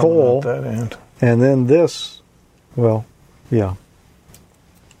there's a It'll be coming coil. out that end. And then this, well, yeah.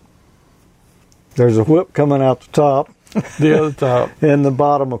 There's a whip coming out the top. The other top. And the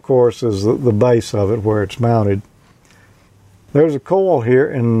bottom, of course, is the base of it where it's mounted. There's a coil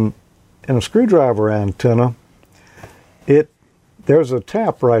here in a screwdriver antenna. There's a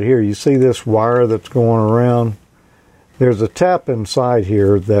tap right here. You see this wire that's going around? There's a tap inside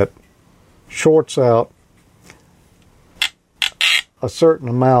here that shorts out a certain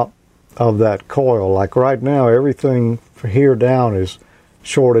amount of that coil. Like right now, everything from here down is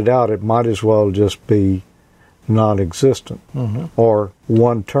shorted out. It might as well just be non-existent or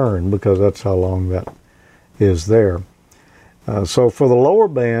one turn, because that's how long that is there. So for the lower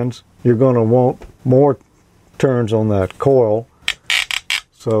bands, you're going to want more turns on that coil.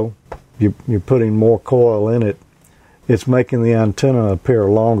 So you're putting more coil in it. It's making the antenna appear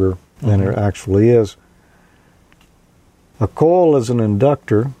longer than it actually is. A coil is an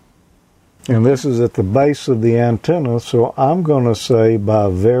inductor, and this is at the base of the antenna, so I'm going to say by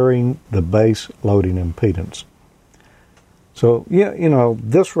varying the base loading impedance. So, yeah, you know,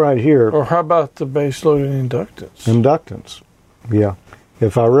 this right here... Or how about the base loading inductance? Inductance, yeah.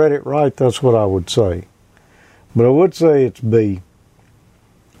 If I read it right, that's what I would say. But I would say it's B.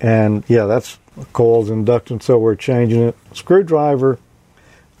 And, yeah, that's coil's inductance, so we're changing it. Screwdriver,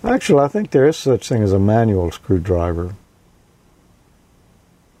 actually, I think there is such thing as a manual screwdriver.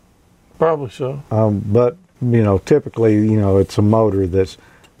 Probably so. But, you know, typically, you know, it's a motor that's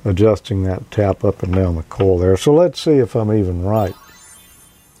adjusting that tap up and down the coil there. So let's see if I'm even right.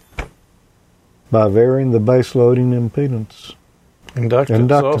 By varying the base loading impedance.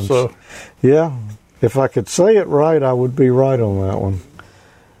 Inductance also. Yeah. If I could say it right, I would be right on that one.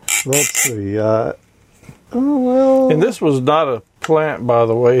 Let's see. And this was not a plant, by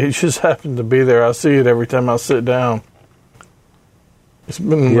the way. It just happened to be there. I see it every time I sit down. It's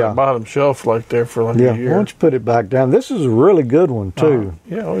been on the bottom shelf like there for like a year. Why don't you put it back down? This is a really good one, too.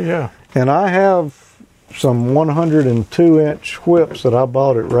 Yeah, oh yeah. And I have some 102-inch whips that I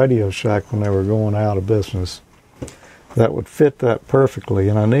bought at Radio Shack when they were going out of business that would fit that perfectly,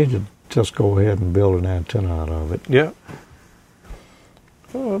 and I need to just go ahead and build an antenna out of it. Yeah.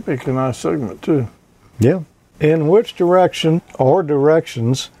 Oh, that'd make a nice segment, too. Yeah. In which direction or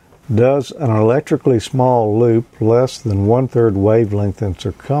directions does an electrically small loop less than 1/3 wavelength in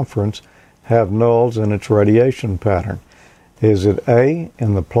circumference have nulls in its radiation pattern? Is it A,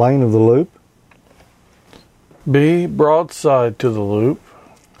 in the plane of the loop? B, broadside to the loop.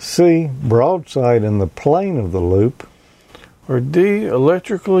 C, broadside in the plane of the loop? Or D,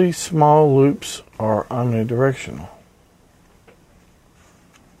 electrically small loops are omnidirectional.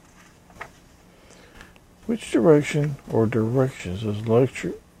 Which direction or directions is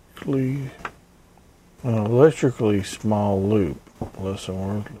electrically small loop less than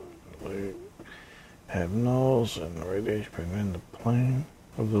 1 have nulls and the radiation pattern in the plane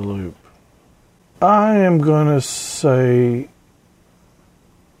of the loop? I am going to say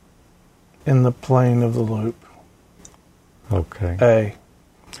in the plane of the loop. Okay.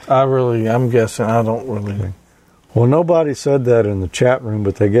 I'm guessing. I don't really. Okay. Well, nobody said that in the chat room,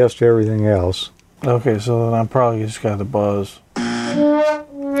 but they guessed everything else. Okay, so then I probably just got a buzz. And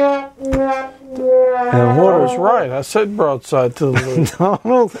What was right? I said broadside to the loop.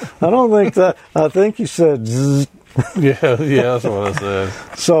 No, I don't think that. I think you said zzz. yeah, that's what I said.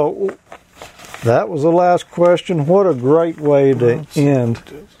 So that was the last question. What a great way to end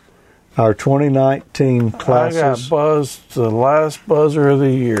our 2019 classes. I got buzzed, the last buzzer of the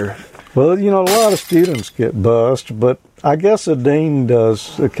year. Well, you know, a lot of students get buzzed, but I guess a dean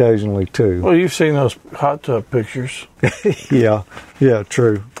does occasionally too. Well, you've seen those hot tub pictures. Yeah,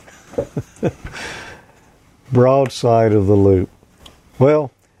 true. Broadside of the loop.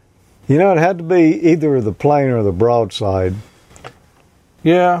 Well, you know, it had to be either the plane or the broadside.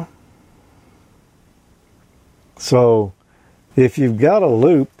 Yeah. So if you've got a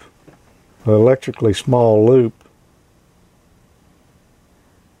loop, an electrically small loop,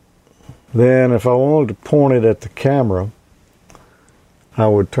 then if I wanted to point it at the camera, I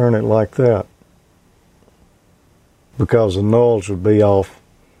would turn it like that, because the nulls would be off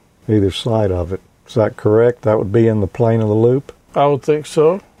either side of it. Is that correct? That would be in the plane of the loop? I would think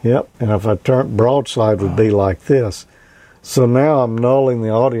so. Yep. And if I turn broadside would be like this. So now I'm nulling the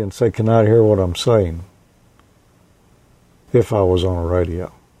audience. They cannot hear what I'm saying if I was on a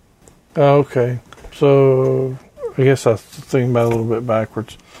radio. Okay. So I guess I was thinking about it a little bit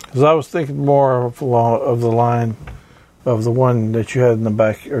backwards. Because I was thinking more of the line of the one that you had in the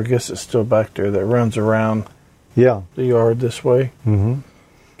back, or I guess it's still back there, that runs around Yeah. the yard this way. Mm-hmm.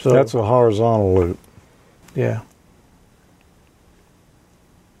 So That's a horizontal loop. yeah.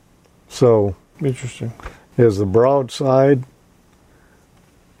 So Interesting. is the broadside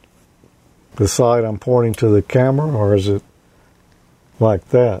the side I'm pointing to the camera, or is it like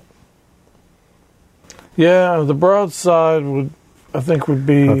that? Yeah, the broadside I think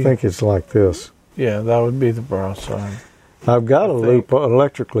it's like this. yeah, that would be the broadside. I've got a loop,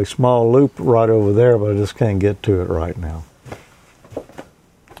 electrically small loop right over there, but I just can't get to it right now.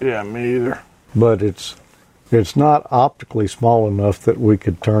 Yeah, me either. But it's not optically small enough that we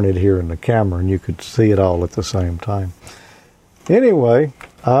could turn it here in the camera and you could see it all at the same time. Anyway,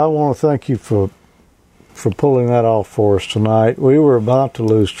 I want to thank you for pulling that off for us tonight. We were about to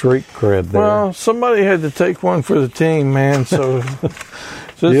lose street cred there. Well, somebody had to take one for the team, man. So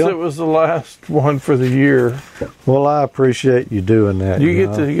since Yep. it was the last one for the year, Well, I appreciate you doing that. you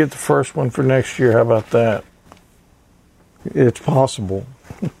get the first one for next year. How about that? It's possible.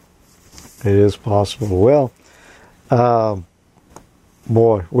 It is possible. Well,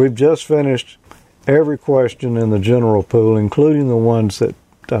 boy, we've just finished every question in the general pool, including the ones that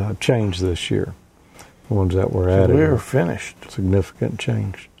changed this year, the ones that were added. We are finished. Significant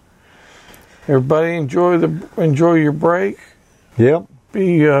change. Everybody enjoy your break. Yep.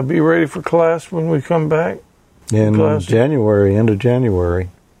 Be ready for class when we come back. In Class. January, end of January.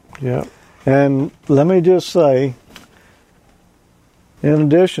 Yeah. And let me just say, in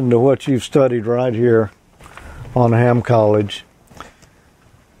addition to what you've studied right here on Ham College,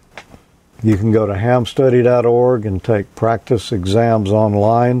 you can go to hamstudy.org and take practice exams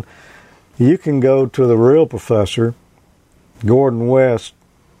online. You can go to the real professor, Gordon West,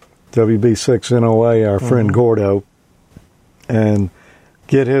 WB6NOA, our friend Gordo, and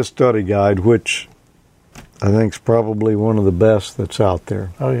get his study guide, which I think is probably one of the best that's out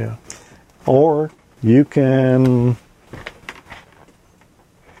there. Oh yeah. Or you can,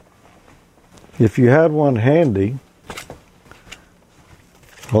 if you had one handy,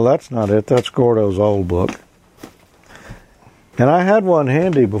 well, that's not it. That's Gordo's old book. And I had one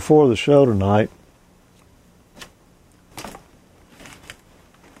handy before the show tonight,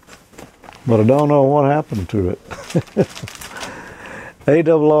 but I don't know what happened to it.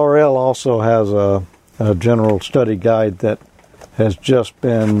 ARRL also has a general study guide that has just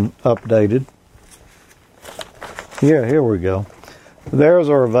been updated. Yeah, here we go. Theirs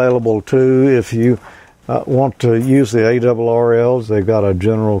are available too if you want to use the ARRLs. They've got a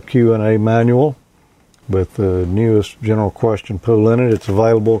general Q&A manual with the newest general question pool in it. It's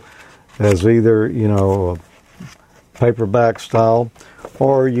available as either, a paperback style,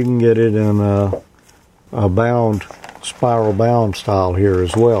 or you can get it in a bound, spiral bound style here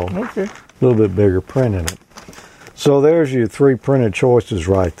as well. Okay. A little bit bigger print in it. So there's your 3 printed choices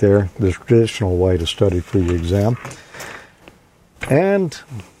right there, the traditional way to study for your exam. And,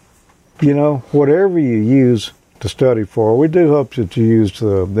 whatever you use to study for, we do hope that you used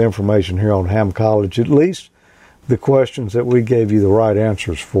the information here on Ham College, at least the questions that we gave you the right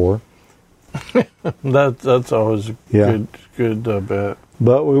answers for. That's always a Yeah. good bet.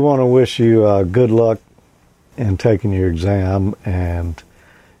 But we want to wish you good luck in taking your exam, and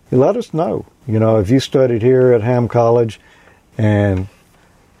you let us know. If you studied here at Ham College and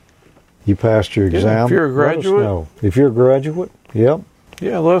you passed your exam, if you're a let us graduate. know. If you're a graduate, yep.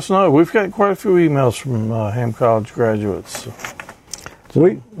 Yeah, let us know. We've got quite a few emails from Ham College graduates.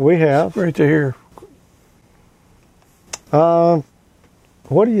 So We have. great to hear.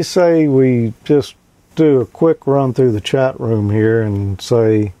 What do you say we just do a quick run through the chat room here and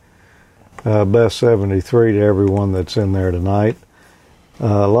say best 73 to everyone that's in there tonight?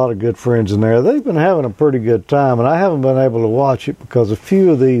 A lot of good friends in there. They've been having a pretty good time, and I haven't been able to watch it because a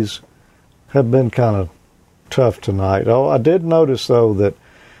few of these have been kind of tough tonight. Oh, I did notice, though, that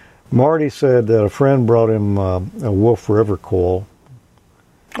Marty said that a friend brought him a Wolf River coil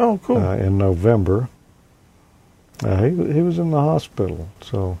Oh, cool. in November. He was in the hospital,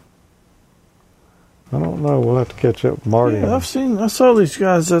 so I don't know. We'll have to catch up with Marty. Yeah, I saw these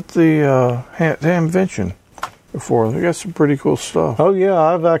guys at the Hamvention before. They got some pretty cool stuff. Oh, yeah,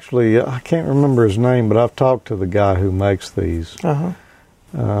 I can't remember his name, but I've talked to the guy who makes these. Uh-huh.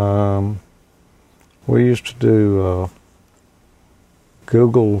 We used to do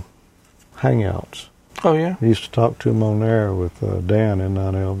Google Hangouts. Oh, yeah? I used to talk to him on there with Dan in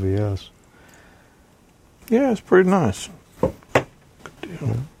non-LVS. Yeah, it's pretty nice. Good deal.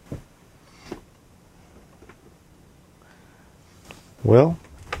 Yeah. Well,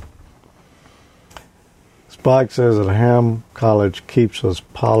 Spike says that Ham College keeps us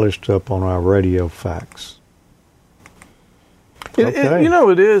polished up on our radio facts. Okay.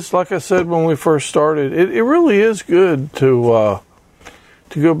 It is, like I said when we first started, it really is good to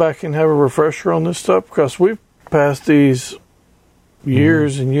go back and have a refresher on this stuff, because we've passed these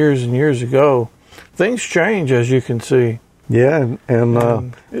years and years and years ago. Things change, as you can see. Yeah,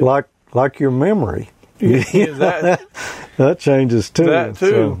 and like your memory. Yeah, that changes too. That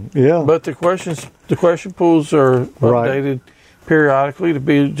too. So, yeah. But the question pools are updated periodically to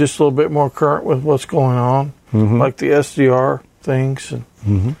be just a little bit more current with what's going on, like the SDR things. And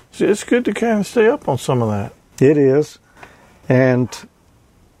so it's good to kind of stay up on some of that. It is. And,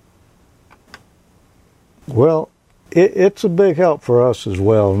 well, it's a big help for us as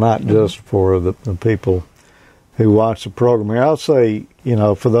well, not just for the people who watch the program here. I'll say,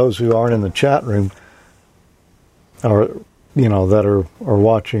 for those who aren't in the chat room, or that are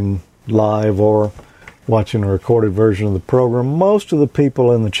watching live or watching a recorded version of the program, most of the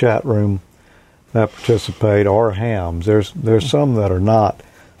people in the chat room that participate are hams. There's some that are not.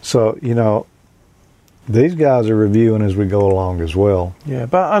 So, these guys are reviewing as we go along as well. Yeah,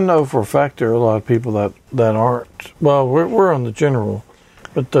 but I know for a fact there are a lot of people that aren't. Well, we're on the general,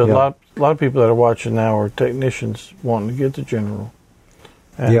 but a lot of people that are watching now are technicians wanting to get the general.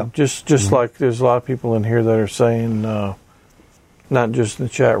 And just like there's a lot of people in here that are saying, not just in the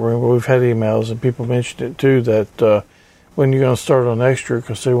chat room, but we've had emails and people mentioned it too, that when you're going to start on extra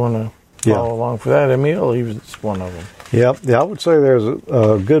because they want to follow along for that, Emil is one of them. Yeah, I would say there's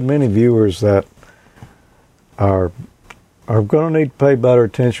a good many viewers that are going to need to pay better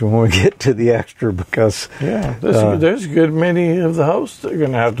attention when we get to the extra, because there's a good many of the hosts that are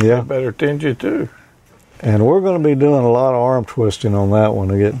going to have to pay better attention too. And we're going to be doing a lot of arm twisting on that one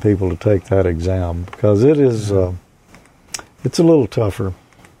to get people to take that exam, because it is it's a little tougher.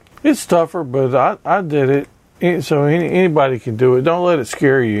 It's tougher, but I did it, so anybody can do it. Don't let it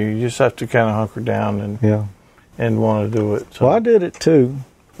scare you. You just have to kind of hunker down and want to do it. So. Well, I did it too.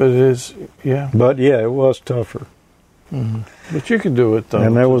 But it is, But it was tougher. Mm-hmm. But you can do it, though.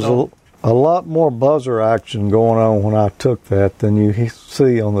 And there was a lot more buzzer action going on when I took that than you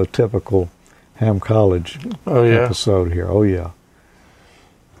see on the typical Ham College episode here. Oh, yeah.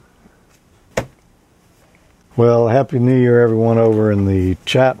 Well, Happy New Year, everyone over in the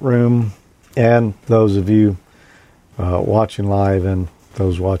chat room, and those of you watching live and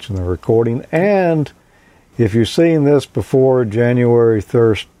those watching the recording. And if you're seeing this before January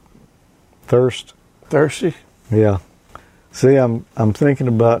Thirsty? Yeah. See, I'm thinking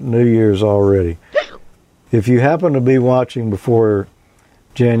about New Year's already. If you happen to be watching before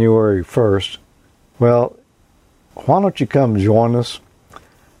January 1st, well, why don't you come join us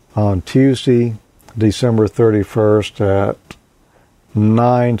on Tuesday, December 31st at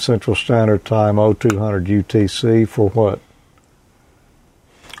 9 Central Standard Time, 0200 UTC for what?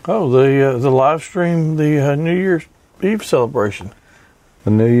 Oh, the live stream, the New Year's Eve celebration.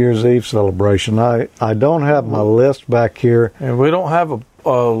 The New Year's Eve celebration. I don't have my list back here. And we don't have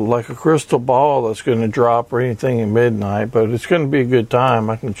a crystal ball that's going to drop or anything at midnight, but it's going to be a good time.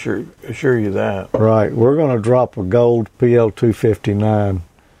 I can assure you that. Right. We're going to drop a gold PL259.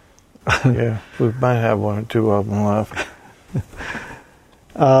 Yeah, we might have one or two of them left.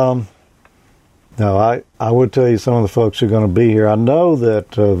 No, I would tell you some of the folks who are going to be here. I know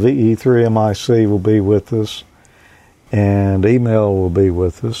that VE3MIC will be with us, and Email will be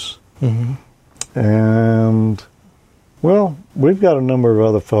with us. Mm-hmm. And, well, we've got a number of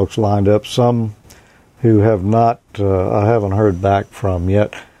other folks lined up, some who have not, I haven't heard back from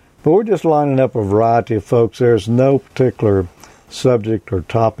yet. But we're just lining up a variety of folks. There's no particular subject or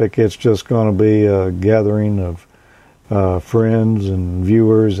topic. It's just going to be a gathering of friends and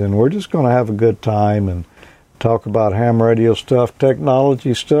viewers, and we're just going to have a good time and talk about ham radio stuff,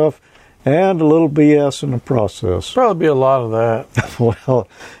 technology stuff, and a little BS in the process. Probably be a lot of that. Well,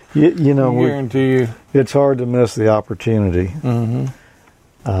 you know, I guarantee you, it's hard to miss the opportunity.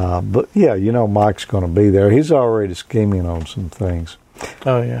 Mm-hmm. But yeah, you know, Mike's going to be there. He's already scheming on some things.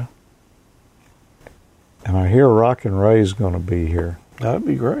 Oh yeah, and I hear Rockin' Ray's going to be here. That'd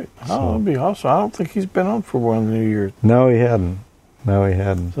be great. That'd be awesome. I don't think he's been on for one of the New Year's. No, he hadn't.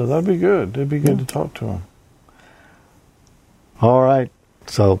 So that'd be good. It'd be good to talk to him. All right.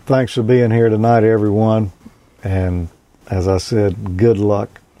 So thanks for being here tonight, everyone. And as I said, good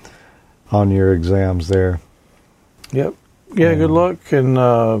luck on your exams there. Yep. Yeah, good luck.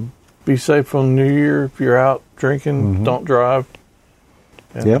 And be safe on New Year. If you're out drinking, don't drive.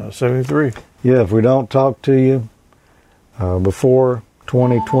 And, Yep. 73. Yeah, if we don't talk to you before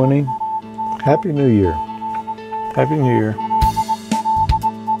 2020, Happy New Year. Happy New Year.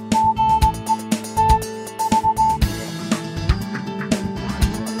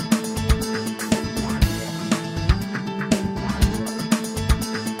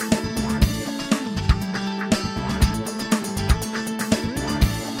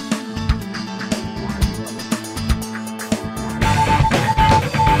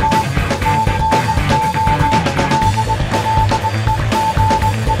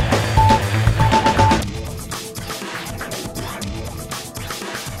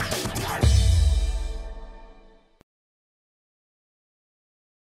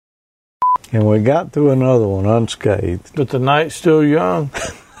 And we got through another one unscathed. But the night's still young.